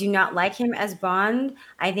 They do not like him as Bond.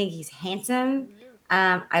 I think he's handsome.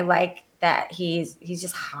 I like that he's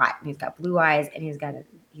just hot. He's got blue eyes and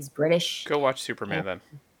he's British. Go watch Superman then.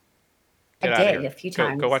 I did a few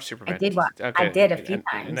times. Go watch Superman. I did a few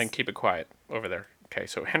times. And then keep it quiet over there. Okay,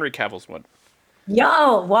 so Henry Cavill's one.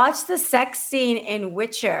 Yo, watch the sex scene in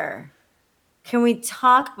Witcher. Can we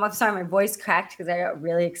talk? I'm sorry, my voice cracked because I got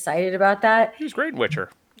really excited about that. He's great in Witcher.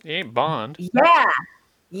 He ain't Bond.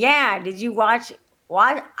 Yeah. Did you watch?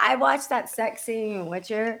 I watched that sex scene in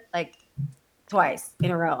Witcher like twice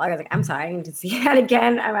in a row. I was like, I'm sorry, I need to see that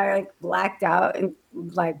again. I like blacked out and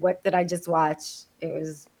like, what did I just watch? It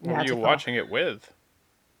was. Who are you watching it with?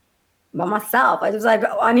 By myself. I was like,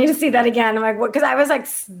 oh, I need to see that again. I'm like, what? Because I was like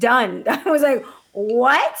stunned. I was like,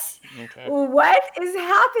 what? Okay. What is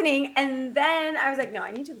happening? And then I was like, no,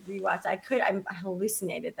 I need to rewatch. I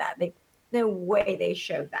hallucinated that. The way they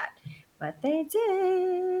showed that. But they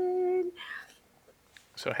did.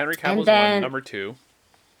 So Henry Cavill's one, number two.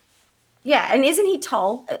 Yeah, and isn't he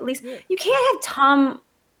tall? At least you can't have Tom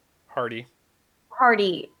Hardy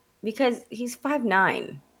because he's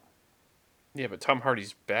 5'9". Yeah, but Tom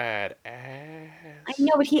Hardy's bad ass. I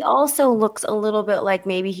know, but he also looks a little bit like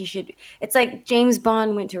maybe he should. It's like James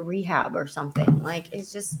Bond went to rehab or something. Like,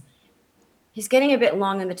 it's just, he's getting a bit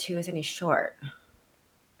long in the tooth and he's short.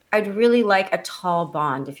 I'd really like a tall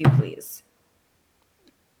Bond, if you please.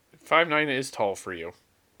 5'9" is tall for you.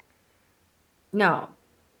 No,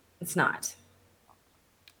 it's not.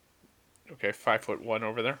 Okay, 5'1"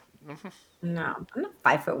 over there. Mm-hmm. No, I'm not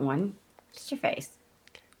 5'1". Just your face.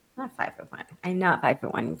 I'm not 5'1". I'm not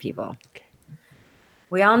 5'1", people. Okay.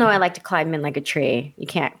 We all know I like to climb in like a tree. You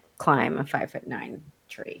can't climb a 5'9"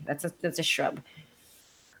 tree. That's a shrub.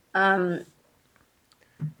 Okay.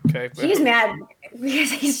 He's mad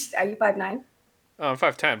because he's. Are you 5'9"? I'm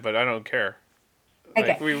 5'10", but I don't care. Okay.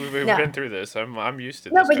 Like we've No. been through this. I'm used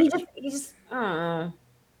to No, this. but kind of he just. I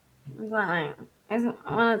want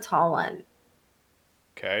a tall one.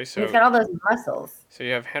 Okay, And he's got all those muscles. So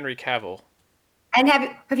you have Henry Cavill. And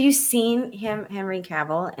have you seen Henry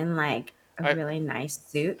Cavill, in like a really nice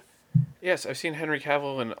suit? Yes, I've seen Henry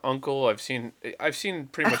Cavill in Uncle. I've seen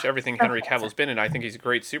pretty much everything Henry Cavill's been in. I think he's a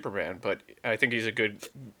great Superman, but I think he's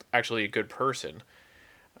actually a good person.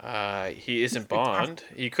 He isn't Bond.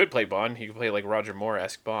 He could play Bond. He could play like Roger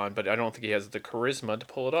Moore-esque Bond, but I don't think he has the charisma to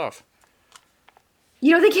pull it off.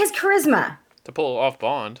 You don't think he has charisma? To pull off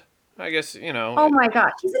Bond, I guess, Oh my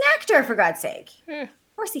God, he's an actor, for God's sake. Of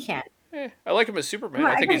course he can. I like him as Superman.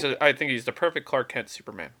 I think he's the perfect Clark Kent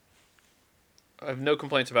Superman. I have no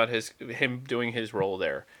complaints about him doing his role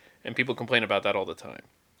there, and people complain about that all the time.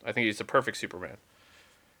 I think he's the perfect Superman.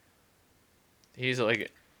 He's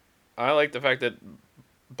like, I like the fact that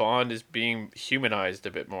Bond is being humanized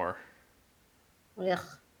a bit more. Ugh.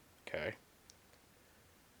 Okay.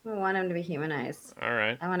 I want him to be humanized. All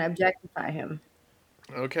right. I want to objectify him.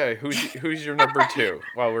 Okay, who's your number 2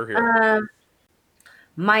 while we're here?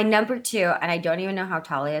 My number 2, and I don't even know how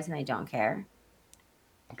tall he is, and I don't care.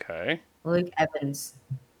 Okay. Luke Evans.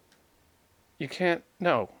 You can't.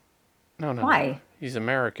 No. Why? No. He's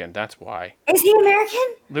American. That's why. Is he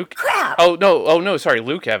American? Luke. Crap. Oh no. Sorry,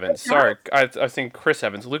 Luke Evans. Sorry, I think Chris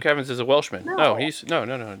Evans. Luke Evans is a Welshman. No. He's no.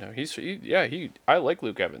 I like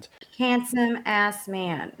Luke Evans. Handsome ass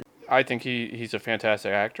man. I think he's a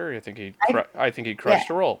fantastic actor. I think he crushed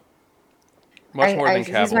the role. Much more than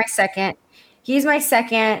Cavill. He's my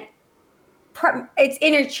second. It's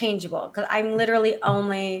interchangeable because I'm literally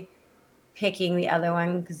only picking the other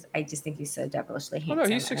one because I just think he's so devilishly handsome. Oh no,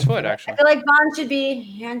 he's 6 foot actually. I feel like Bond should be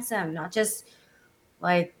handsome, not just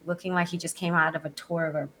like looking like he just came out of a tour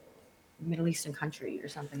of a Middle Eastern country or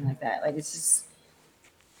something like that. Like it's just.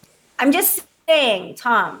 I'm just saying,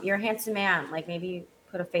 Tom, you're a handsome man. Like maybe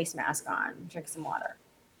put a face mask on, drink some water.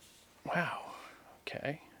 Wow.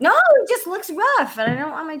 Okay. No, it just looks rough, and I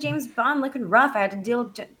don't want my James Bond looking rough. I had to deal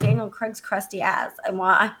with Daniel Craig's crusty ass. I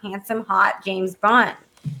want a handsome, hot James Bond.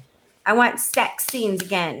 I want sex scenes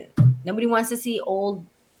again. Nobody wants to see old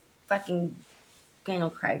fucking Daniel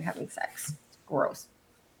Craig having sex. It's gross.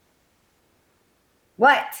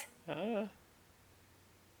 What?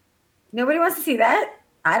 Nobody wants to see that?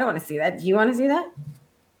 I don't want to see that. Do you want to see that?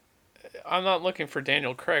 I'm not looking for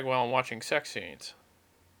Daniel Craig while I'm watching sex scenes.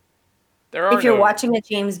 If you're watching a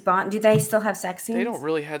James Bond, do they still have sex scenes? They don't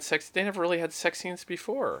really have sex. They never really had sex scenes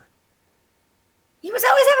before. He was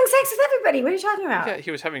always having sex with everybody. What are you talking about? Yeah,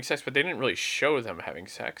 he was having sex, but they didn't really show them having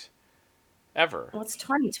sex. Ever. Well, it's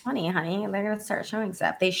 2020, honey. They're going to start showing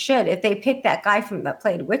stuff. They should. If they picked that guy that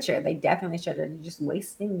played Witcher, they definitely should have. You're just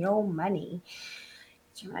wasting your money.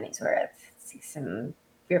 It's your money's worth. See some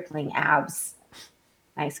rippling abs.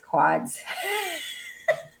 Nice quads.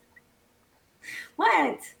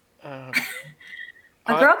 What?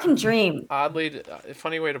 A girl can dream. Oddly, a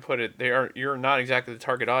funny way to put it, you're not exactly the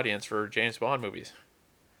target audience for James Bond movies.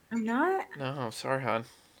 I'm not? No, I'm sorry, hon.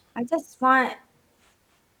 I just want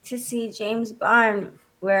to see James Bond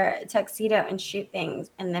wear a tuxedo and shoot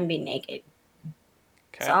things and then be naked.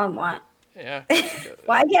 Okay. That's all I want. Yeah.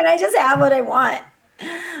 Why can't I just have what I want?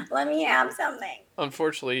 Let me have something.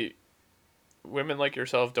 Unfortunately, women like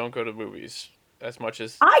yourself don't go to movies as much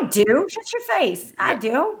as I do. Shut your face. Yeah, I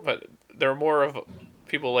do. But there are more of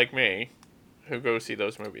people like me who go see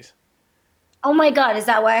those movies. Oh my God. Is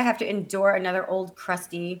that why I have to endure another old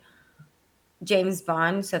crusty James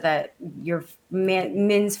Bond so that your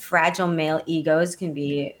men's fragile male egos can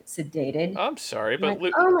be sedated? I'm sorry, but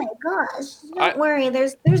like, oh my gosh. Don't worry.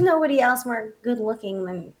 There's nobody else more good looking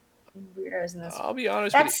than weirdos in this. I'll be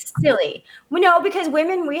honest with you. That's silly. Well, no, because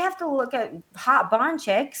women, we have to look at hot Bond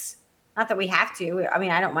chicks. Not that we have to. I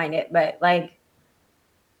mean, I don't mind it, but like,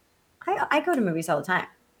 I go to movies all the time.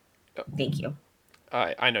 Thank you.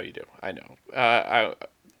 I know you do. I know.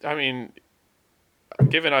 I mean,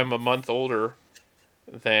 given I'm a month older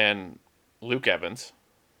than Luke Evans,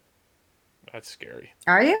 that's scary.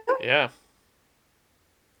 Are you? Yeah.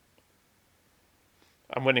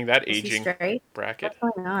 I'm winning that aging bracket.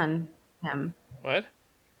 What's going on? Him. What?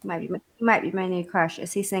 Might be my new crush.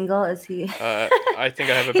 Is he single? Is he? I think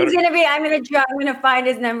I have a better. He's gonna be. I'm gonna find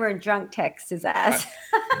his number and drunk text his ass.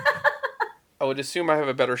 I would assume I have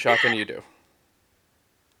a better shot than you do.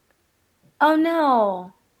 Oh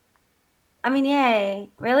no. I mean, yay.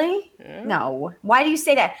 Really? Yeah. No. Why do you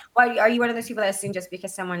say that? Why are you one of those people that assume just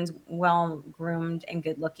because someone's well groomed and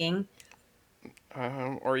good looking,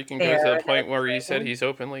 Or you can go to the they're point where he said deserving? he's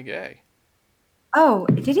openly gay. Oh,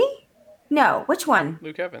 did he? No. Which one?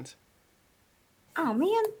 Luke Evans. Oh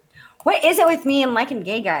man. What is it with me and liking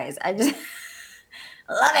gay guys? I just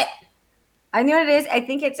love it. I know what it is. I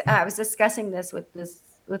think it's I was discussing this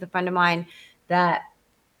with a friend of mine that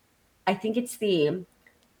I think it's the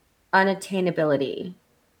unattainability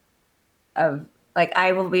of like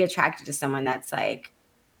I will be attracted to someone that's like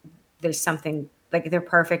there's something like they're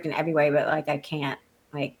perfect in every way, but like I can't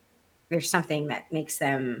like there's something that makes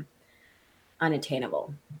them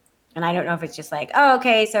unattainable. And I don't know if it's just like, oh,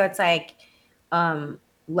 okay, so it's like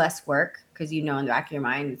less work because you know in the back of your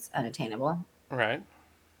mind it's unattainable, Right.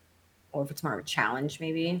 or if it's more of a challenge,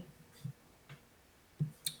 maybe.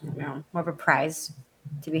 I don't know, more of a prize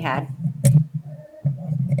to be had.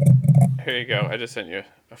 Here you go. I just sent you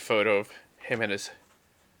a photo of him and his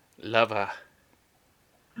lover.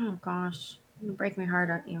 Oh gosh, you're gonna break my heart,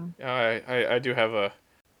 aren't you? I do have a.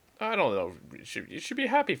 I don't know. You should be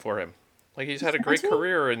happy for him. Like he's You had a sent it great to me?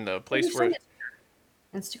 career in the Where did you place where. send it?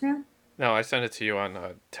 Instagram? No, I sent it to you on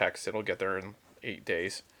text. It'll get there in 8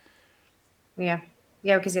 days. Yeah.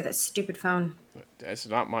 Yeah, because you have that stupid phone. It's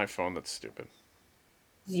not my phone that's stupid.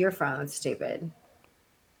 It's your phone that's stupid.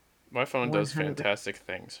 My phone does 100. fantastic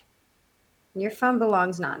things. Your phone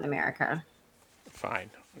belongs not in America.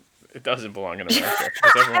 Fine. It doesn't belong in America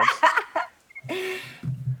because everyone's.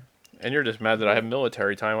 And you're just mad that I have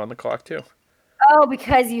military time on the clock too. Oh,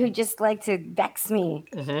 because you just like to vex me.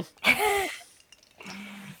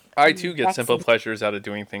 I too get simple Vexing. pleasures out of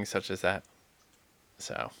doing things such as that.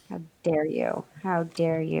 So How dare you? How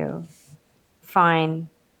dare you? Fine.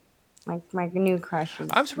 My new crush is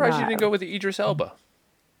I'm surprised you not. didn't go with the Idris Elba.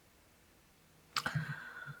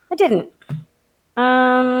 I didn't.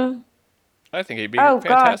 Um. I think he'd be a Oh gosh,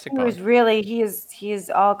 fantastic he was Bond. really. He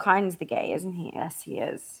is all kinds the gay, isn't he? Yes, he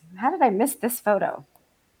is. How did I miss this photo?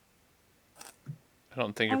 I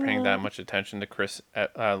don't think I you're paying that mean, much attention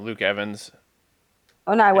to Luke Evans.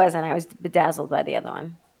 oh no, I wasn't. I was bedazzled by the other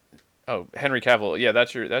one. Oh, Henry Cavill. Yeah,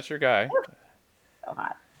 that's your guy. So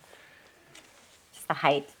hot. Just the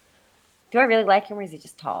height. Do I really like him, or is he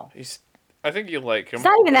just tall? He's. I think you like He's him.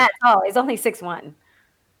 not even that tall. He's only 6'1".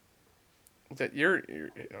 That you're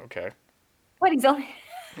okay. What? He's only.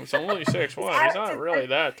 He's only six He's one. He's not really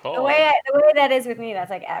that the tall. way that is with me, that's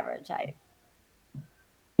like average height.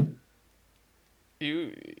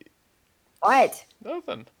 You What?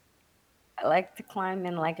 nothing. I like to climb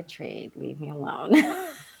in like a tree. Leave me alone.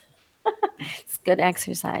 It's good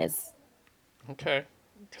exercise. Okay,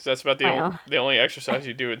 because that's about Well, the only exercise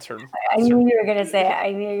you do in certain. I knew you were gonna say it.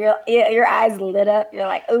 I knew your eyes lit up. You're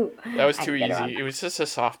like, ooh, That was I too can get around easy. It that. was just a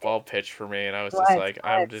softball pitch for me, and I was just What? like,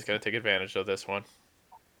 I'm What? just gonna take advantage of this one.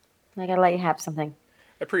 I gotta let you have something.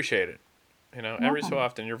 I appreciate it. Every so Welcome.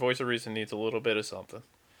 often, your voice of reason needs a little bit of something.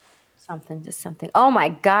 Something, just something. Oh my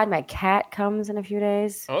God, my cat comes in a few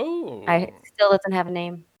days. I Oh, still doesn't have a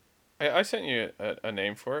name. I sent you a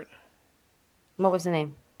name for it. What was the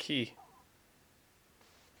name? Key.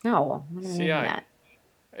 No, I'm not naming CI. that.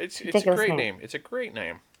 It's a Ridiculous great name. name. It's a great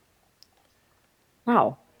name.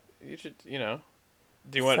 No, You should. Do you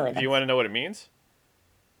silliness. want to know what it means?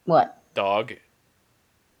 What? Dog.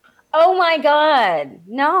 Oh my God,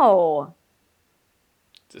 no.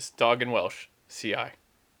 Just dog in Welsh. CI.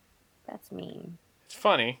 That's mean. It's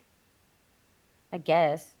funny. I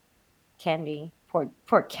guess. Can be.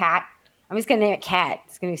 Poor cat. I'm just gonna name it Cat.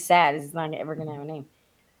 It's gonna be sad. It's not ever gonna have a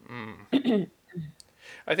name.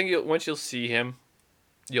 I think once you'll see him,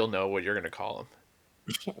 you'll know what you're gonna call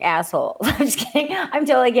him. Asshole. I'm just kidding. I'm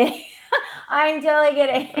totally kidding. I'm totally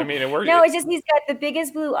I kidding. mean, it worked. No, it's just he's got the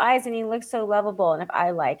biggest blue eyes and he looks so lovable. And if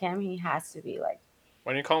I like him, he has to be like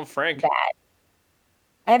Why don't you call him Frank? bad.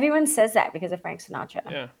 Everyone says that because of Frank Sinatra.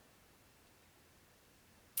 Yeah.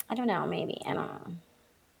 I don't know. Maybe. I don't know.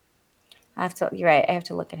 I have to. You're right. I have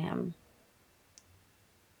to look at him.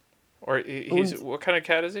 Or he's what kind of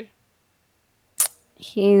cat is he?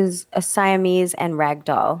 He's a Siamese and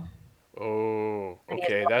ragdoll. Oh, And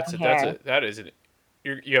he has okay. long hair. That is it.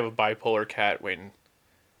 You have a bipolar cat waiting.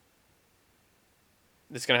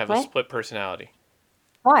 It's gonna have a What? split personality.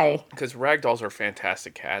 Why? Because ragdolls are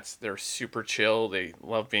fantastic cats. They're super chill. They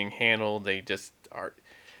love being handled. They just are.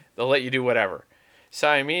 They'll let you do whatever.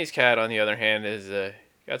 Siamese cat, on the other hand, is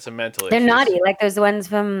got some mental They're issues. naughty, like those ones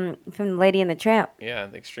from Lady and the Tramp. Yeah,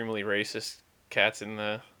 the extremely racist cats in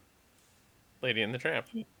the Lady and the Tramp.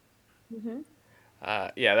 Mm-hmm.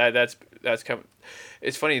 Yeah, that's come.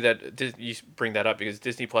 It's funny that you bring that up because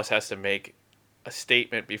Disney Plus has to make a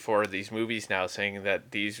statement before these movies now saying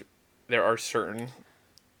that there are certain.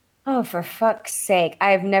 Oh, for fuck's sake.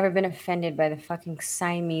 I've never been offended by the fucking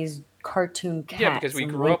Siamese cartoon Yeah, because cats we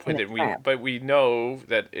and grew Lady up and with the it. Tramp. But we know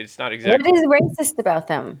that it's not What exactly is racist about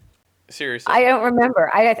them? seriously. I don't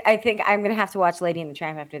remember. I think I'm gonna have to watch Lady and the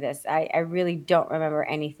Tramp after this. I really don't remember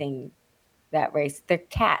anything that race. They're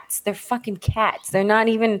cats. They're fucking cats. They're not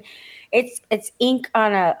even. It's ink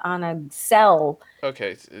on a cell.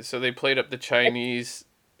 Okay, so they played up the Chinese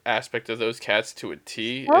aspect of those cats to a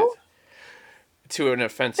T, No, to an they're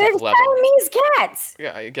offensive level. Siamese cats.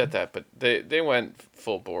 Yeah, I get that, but they went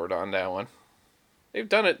full board on that one. They've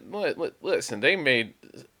done it. Listen, they made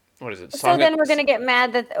what is it? So Song. then we're gonna get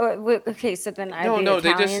mad that okay. So then are No, the no,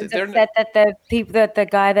 they just Italians they're upset that the people that the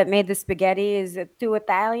guy that made the spaghetti is too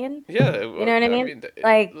Italian? yeah. You know what I I mean? mean,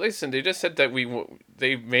 Like, listen, they just said that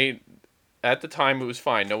they made at the time it was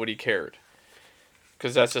fine. Nobody cared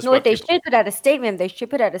because that's just no, what what they people. should put out a statement. They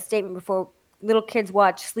should put out a statement before little kids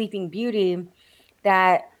watch Sleeping Beauty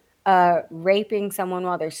that raping someone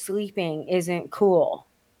while they're sleeping isn't cool.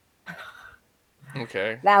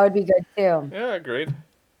 Okay. That would be good too. Yeah, agreed.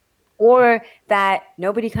 Or that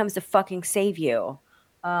nobody comes to fucking save you.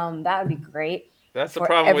 That would be great That's the for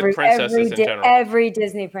problem with princesses in general. every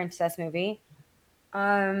Disney princess movie.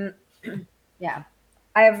 Um, yeah,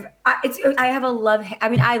 I have a love. I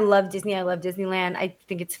mean, I love Disney. I love Disneyland. I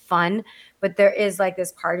think it's fun, but there is like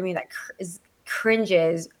this part of me that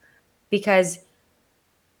cringes because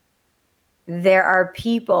there are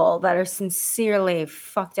people that are sincerely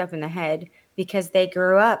fucked up in the head because they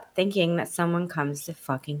grew up thinking that someone comes to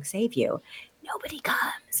fucking save you. Nobody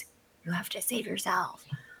comes. You have to save yourself.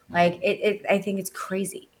 Like I think it's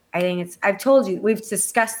crazy. I've told you, we've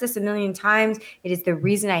discussed this a million times. It is the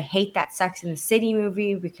reason I hate that Sex and the City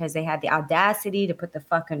movie because they had the audacity to put the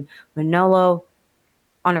fucking Manolo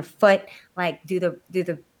on her foot, like do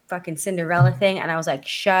the fucking Cinderella thing. And I was like,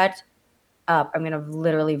 shut up. I'm gonna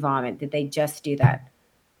literally vomit. Did they just do that?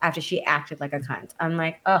 After she acted like a cunt. I'm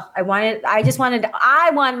like, oh, I want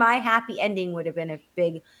my happy ending would have been if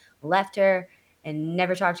Big left her and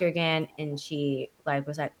never talked to her again. And she like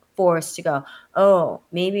was like forced to go, oh,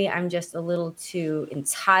 maybe I'm just a little too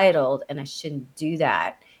entitled and I shouldn't do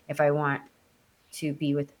that if I want to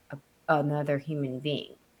be with another human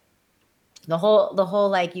being. The whole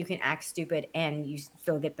like you can act stupid and you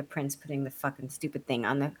still get the prince putting the fucking stupid thing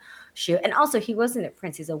on the shoe. And also he wasn't a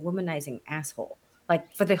prince, he's a womanizing asshole.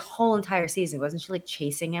 Like for the whole entire season, wasn't she like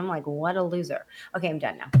chasing him? Like what a loser. Okay, I'm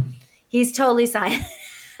done now. He's totally signed.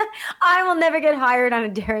 I will never get hired on a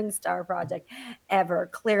Darren Star project ever,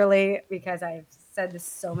 clearly, because I've said this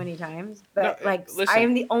so many times. No, But like I listen.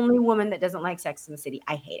 am the only woman that doesn't like Sex in the City.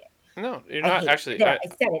 I hate it. No, you're I not hate it. actually. There, I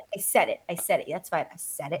said it. I said it. I said it. That's fine. I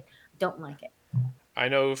said it. Don't like it. I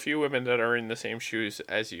know a few women that are in the same shoes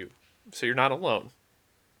as you, so you're not alone.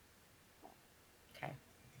 Okay.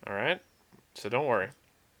 All right, so don't worry.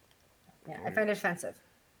 Yeah, I find it offensive.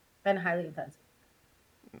 I find it highly offensive.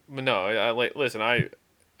 But no, listen.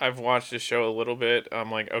 I've watched this show a little bit. I'm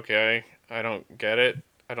like, okay, I don't get it.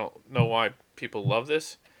 I don't know why people love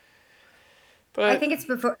this. I But think it's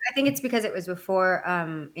before. I think it's because it was before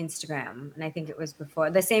Instagram, and I think it was before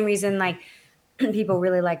the same reason like people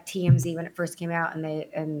really liked TMZ when it first came out,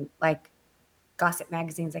 and like gossip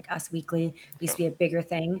magazines like Us Weekly used to be a bigger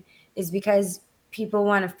thing, is because people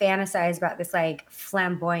want to fantasize about this like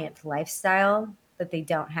flamboyant lifestyle that they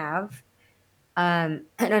don't have. And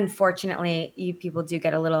unfortunately, you people do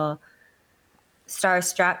get a little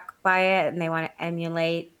starstruck by it and they want to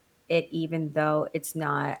emulate it, even though it's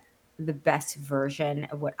not the best version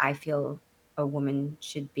of what I feel a woman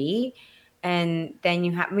should be. And then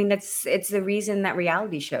you have, I mean, it's the reason that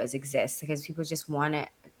reality shows exist because people just want to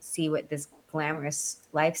see what this glamorous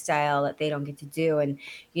lifestyle that they don't get to do. And,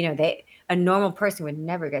 a normal person would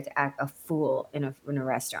never get to act a fool in a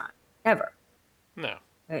restaurant. Never. no,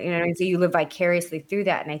 You know what I mean? So you live vicariously through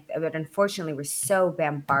that. But unfortunately, we're so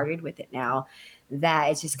bombarded with it now that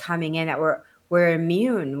it's just coming in that we're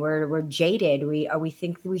immune. We're jaded. We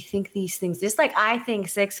think these things. Just like I think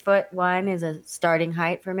 6'1" is a starting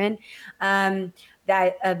height for men.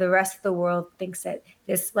 That the rest of the world thinks that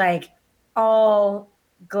this like all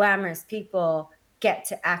glamorous people get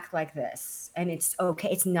to act like this, and it's okay.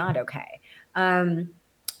 It's not okay.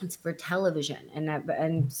 It's for television,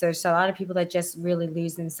 and so there's a lot of people that just really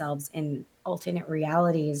lose themselves in alternate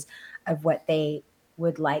realities of what they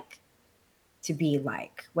would like to be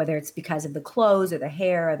like, whether it's because of the clothes or the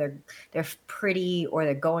hair or they're pretty or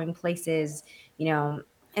they're going places, and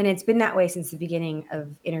it's been that way since the beginning of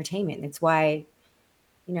entertainment. It's why,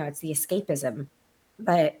 it's the escapism.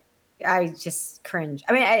 But I just cringe.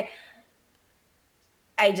 I mean,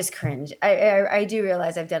 I just cringe. I do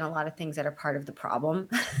realize I've done a lot of things that are part of the problem,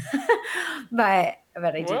 but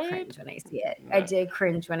I do What? cringe when I see it. I No. do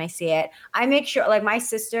cringe when I see it. I make sure, like my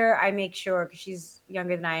sister, I make sure because she's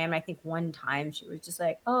younger than I am. I think one time she was just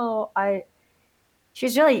like, "Oh, she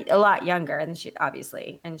was really a lot younger, and she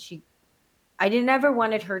obviously, and I didn't ever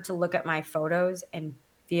wanted her to look at my photos and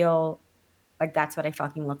feel like that's what I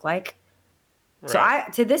fucking look like. So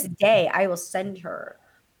Right. to this day, I will send her,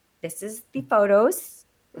 this is the photos.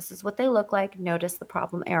 This is what they look like. Notice the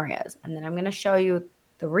problem areas. And then I'm going to show you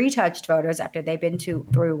the retouched photos after they've been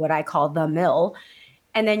through what I call the mill.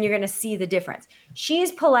 And then you're going to see the difference.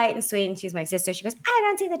 She's polite and sweet, and she's my sister. She goes, I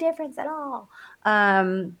don't see the difference at all.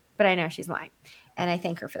 But I know she's lying. And I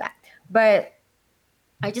thank her for that. But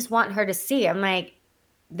I just want her to see. I'm like,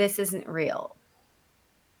 this isn't real.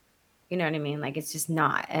 You know what I mean? Like, it's just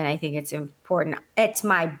not. And I think it's important. It's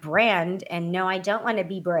my brand. And no, I don't want to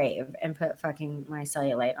be brave and put fucking my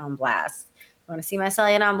cellulite on blast. You want to see my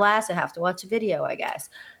cellulite on blast? I have to watch a video, I guess,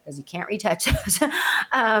 because you can't retouch those.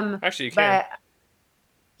 Actually, you can. But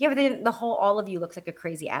yeah, but then all of you looks like a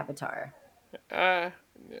crazy avatar. I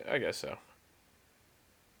guess so.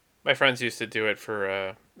 My friends used to do it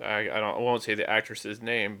for I won't say the actress's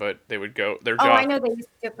name, but they would go their Oh, I job. know they used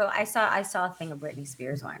to. But I saw a thing of Britney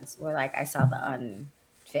Spears once, where like I saw the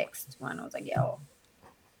unfixed one. I was like, yo,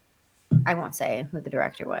 I won't say who the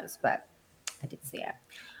director was, but I did see it.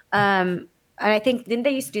 And I think didn't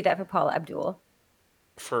they used to do that for Paula Abdul?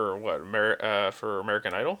 For what? For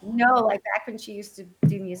American Idol? No, like back when she used to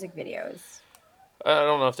do music videos. I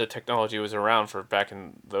don't know if the technology was around for back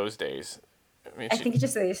in those days. I mean, I think it's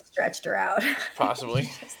just they stretched her out. possibly.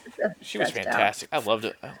 Just really She was stretched out. fantastic. I loved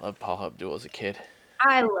it. I loved Paula Abdul as a kid.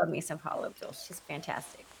 I love me some Paula Abdul. She's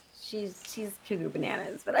fantastic. She's cuckoo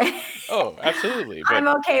bananas, but Oh, absolutely. I'm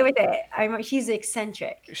But okay with it. She's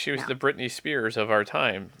eccentric. she was No, the Britney Spears of our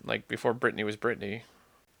time, like before Britney was Britney.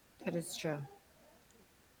 that is true.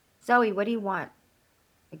 Zoe, what do you want?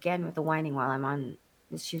 Again with the whining while I'm on.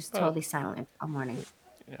 She was Well, totally silent all morning.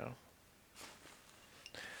 you know.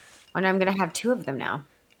 And I'm gonna have two of them now.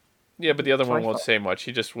 Yeah, but the other one won't Joyful. say much.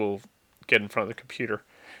 He just will get in front of the computer.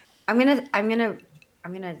 I'm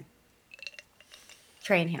gonna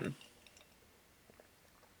train him.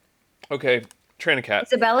 Okay, train a cat.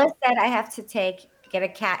 Isabella said I have to get a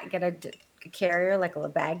carrier, like a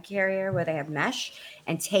bag carrier where they have mesh,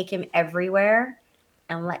 and take him everywhere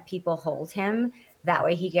and let people hold him. That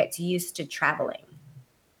way he gets used to traveling.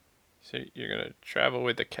 So you're gonna travel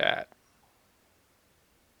with the cat.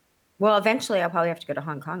 Well, eventually I'll probably have to go to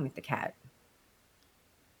Hong Kong with the cat.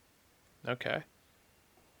 Okay.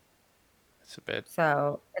 That's a bit.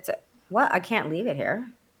 So I can't leave it here.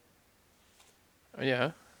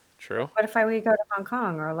 Yeah, true. What if we go to Hong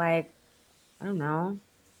Kong or like, I don't know.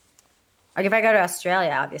 Like if I go to Australia,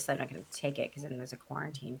 obviously I'm not going to take it because then there's a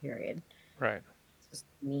quarantine period. Right. It's just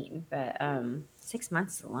mean, but 6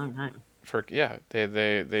 months is a long time.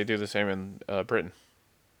 They do the same in Britain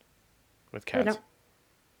with They cats. don't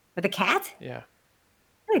with a cat? Yeah.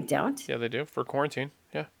 No, they don't. Yeah, they do for quarantine.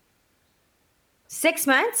 Yeah. 6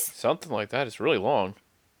 months? Something like that. It's really long.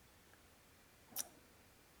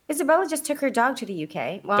 Isabella just took her dog to the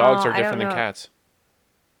UK. Well, Dogs are I don't different than know. cats.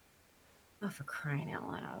 Oh, for crying out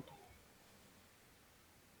loud!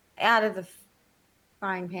 Out of the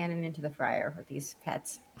frying pan and into the fryer with these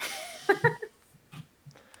pets.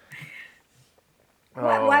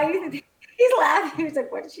 Oh. Why? He's laughing. He's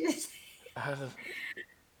like, "What did she just say?"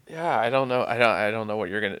 Yeah, I don't know. I don't know what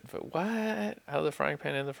you're gonna. But what? Out of the frying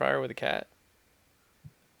pan in the fryer with a cat?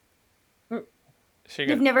 So you're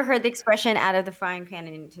You've gonna never heard the expression "out of the frying pan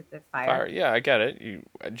and into the fire"? fire? Yeah, I get it. You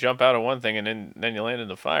jump out of one thing and then you land in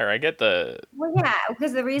the fire. I get the. Well, yeah,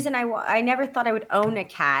 because the reason I never thought I would own a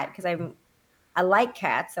cat because I like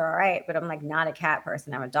cats, they're all right, but I'm like not a cat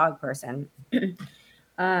person. I'm a dog person.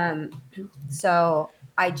 So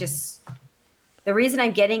the reason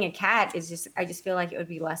I'm getting a cat is I just feel like it would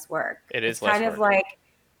be less work. It is It's less kind of work. like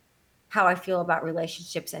how I feel about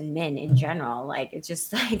relationships and men in general. Like it's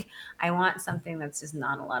just like I want something that's just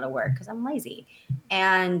not a lot of work because I'm lazy,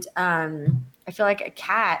 and I feel like a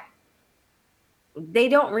cat. They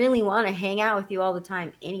don't really want to hang out with you all the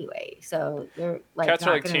time anyway, so they're like Cats are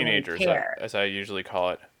not like going to really teenagers, care. as I usually call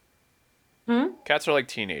it. Hmm? Cats are like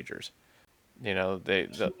teenagers. You know,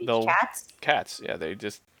 Teenage they'll cats? cats. Yeah,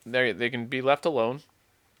 they can be left alone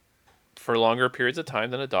for longer periods of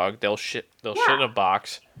time than a dog. They'll shit Yeah. in a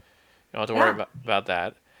box. You don't have to Yeah. worry about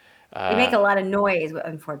that. They make a lot of noise,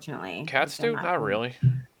 unfortunately. Cats which I'm do? Not cool. really.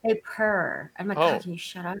 They purr. I'm like, Oh. God, can you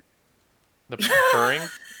shut up? The purring?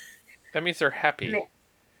 That means they're happy.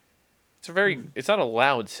 It's not a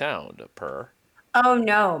loud sound, a purr. Oh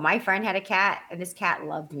no, my friend had a cat, and this cat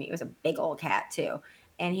loved me. It was a big old cat too,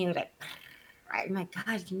 and he was like, "I'm like,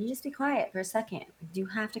 God, can you just be quiet for a second? Do you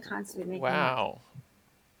have to constantly make noise?" Wow.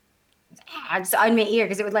 Just on my ear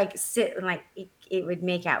because it would like sit and like it would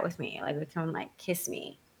make out with me, like it would come and, like kiss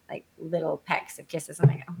me, like little pecks of kisses. I'm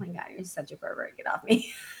like, oh my God, you're such a pervert. Get off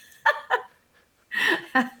me.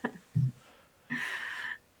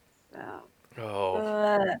 So,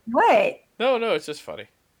 Oh. what? No, no, it's just funny.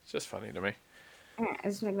 It's just funny to me. Yeah, I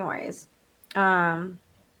just make noise. And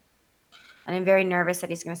I'm very nervous that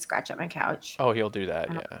he's going to scratch up my couch. Oh, he'll do that,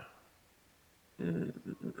 yeah.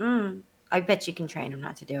 I bet you can train him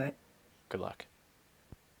not to do it. Good luck.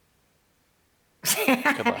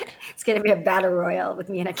 Good luck. It's going to be a battle royal with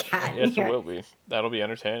me and a cat. Yes, it will be. That'll be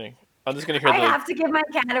entertaining. I'm just going to hear I have to give my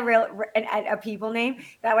cat a people name.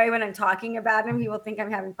 That way, when I'm talking about him, he will think I'm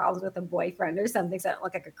having problems with a boyfriend or something, so I don't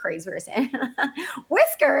look like a crazy person.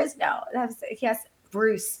 Whiskers? No, yes,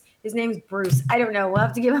 Bruce. His name's Bruce. I don't know. We'll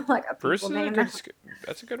have to give him like a Bruce people is name.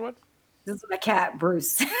 that's a good one. This is my cat,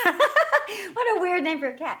 Bruce. What a weird name for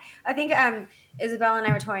a cat. I think Isabel and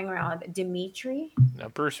I were toying around with Dimitri. No,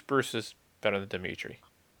 Bruce is better than Dimitri.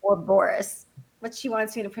 Or Boris. What she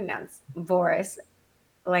wants me to pronounce. Boris.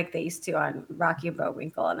 Like they used to on Rocky and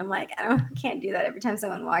Bullwinkle. And I'm like, I can't do that every time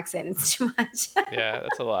someone walks in. It's too much. Yeah,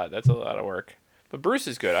 that's a lot. That's a lot of work. But Bruce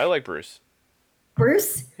is good. I like Bruce.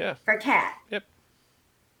 Bruce? Yeah. For a cat. Yep.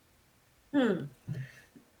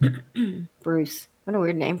 Bruce. What a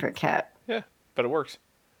weird name for a cat. Yeah, but it works.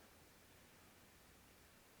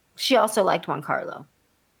 She also liked Juan Carlo.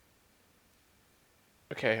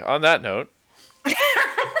 Okay, on that note,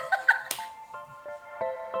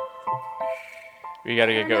 we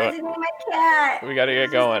gotta get going. My cat. We gotta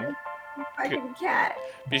get going. Fucking cat.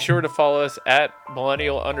 Be sure to follow us at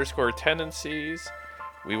millennial_tendencies.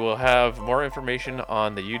 We will have more information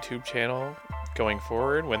on the YouTube channel going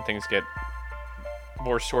forward when things get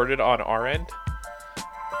more sorted on our end.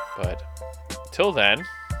 But till then,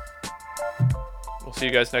 we'll see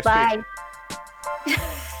you guys next week. Bye.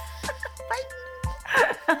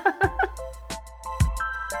 Bye.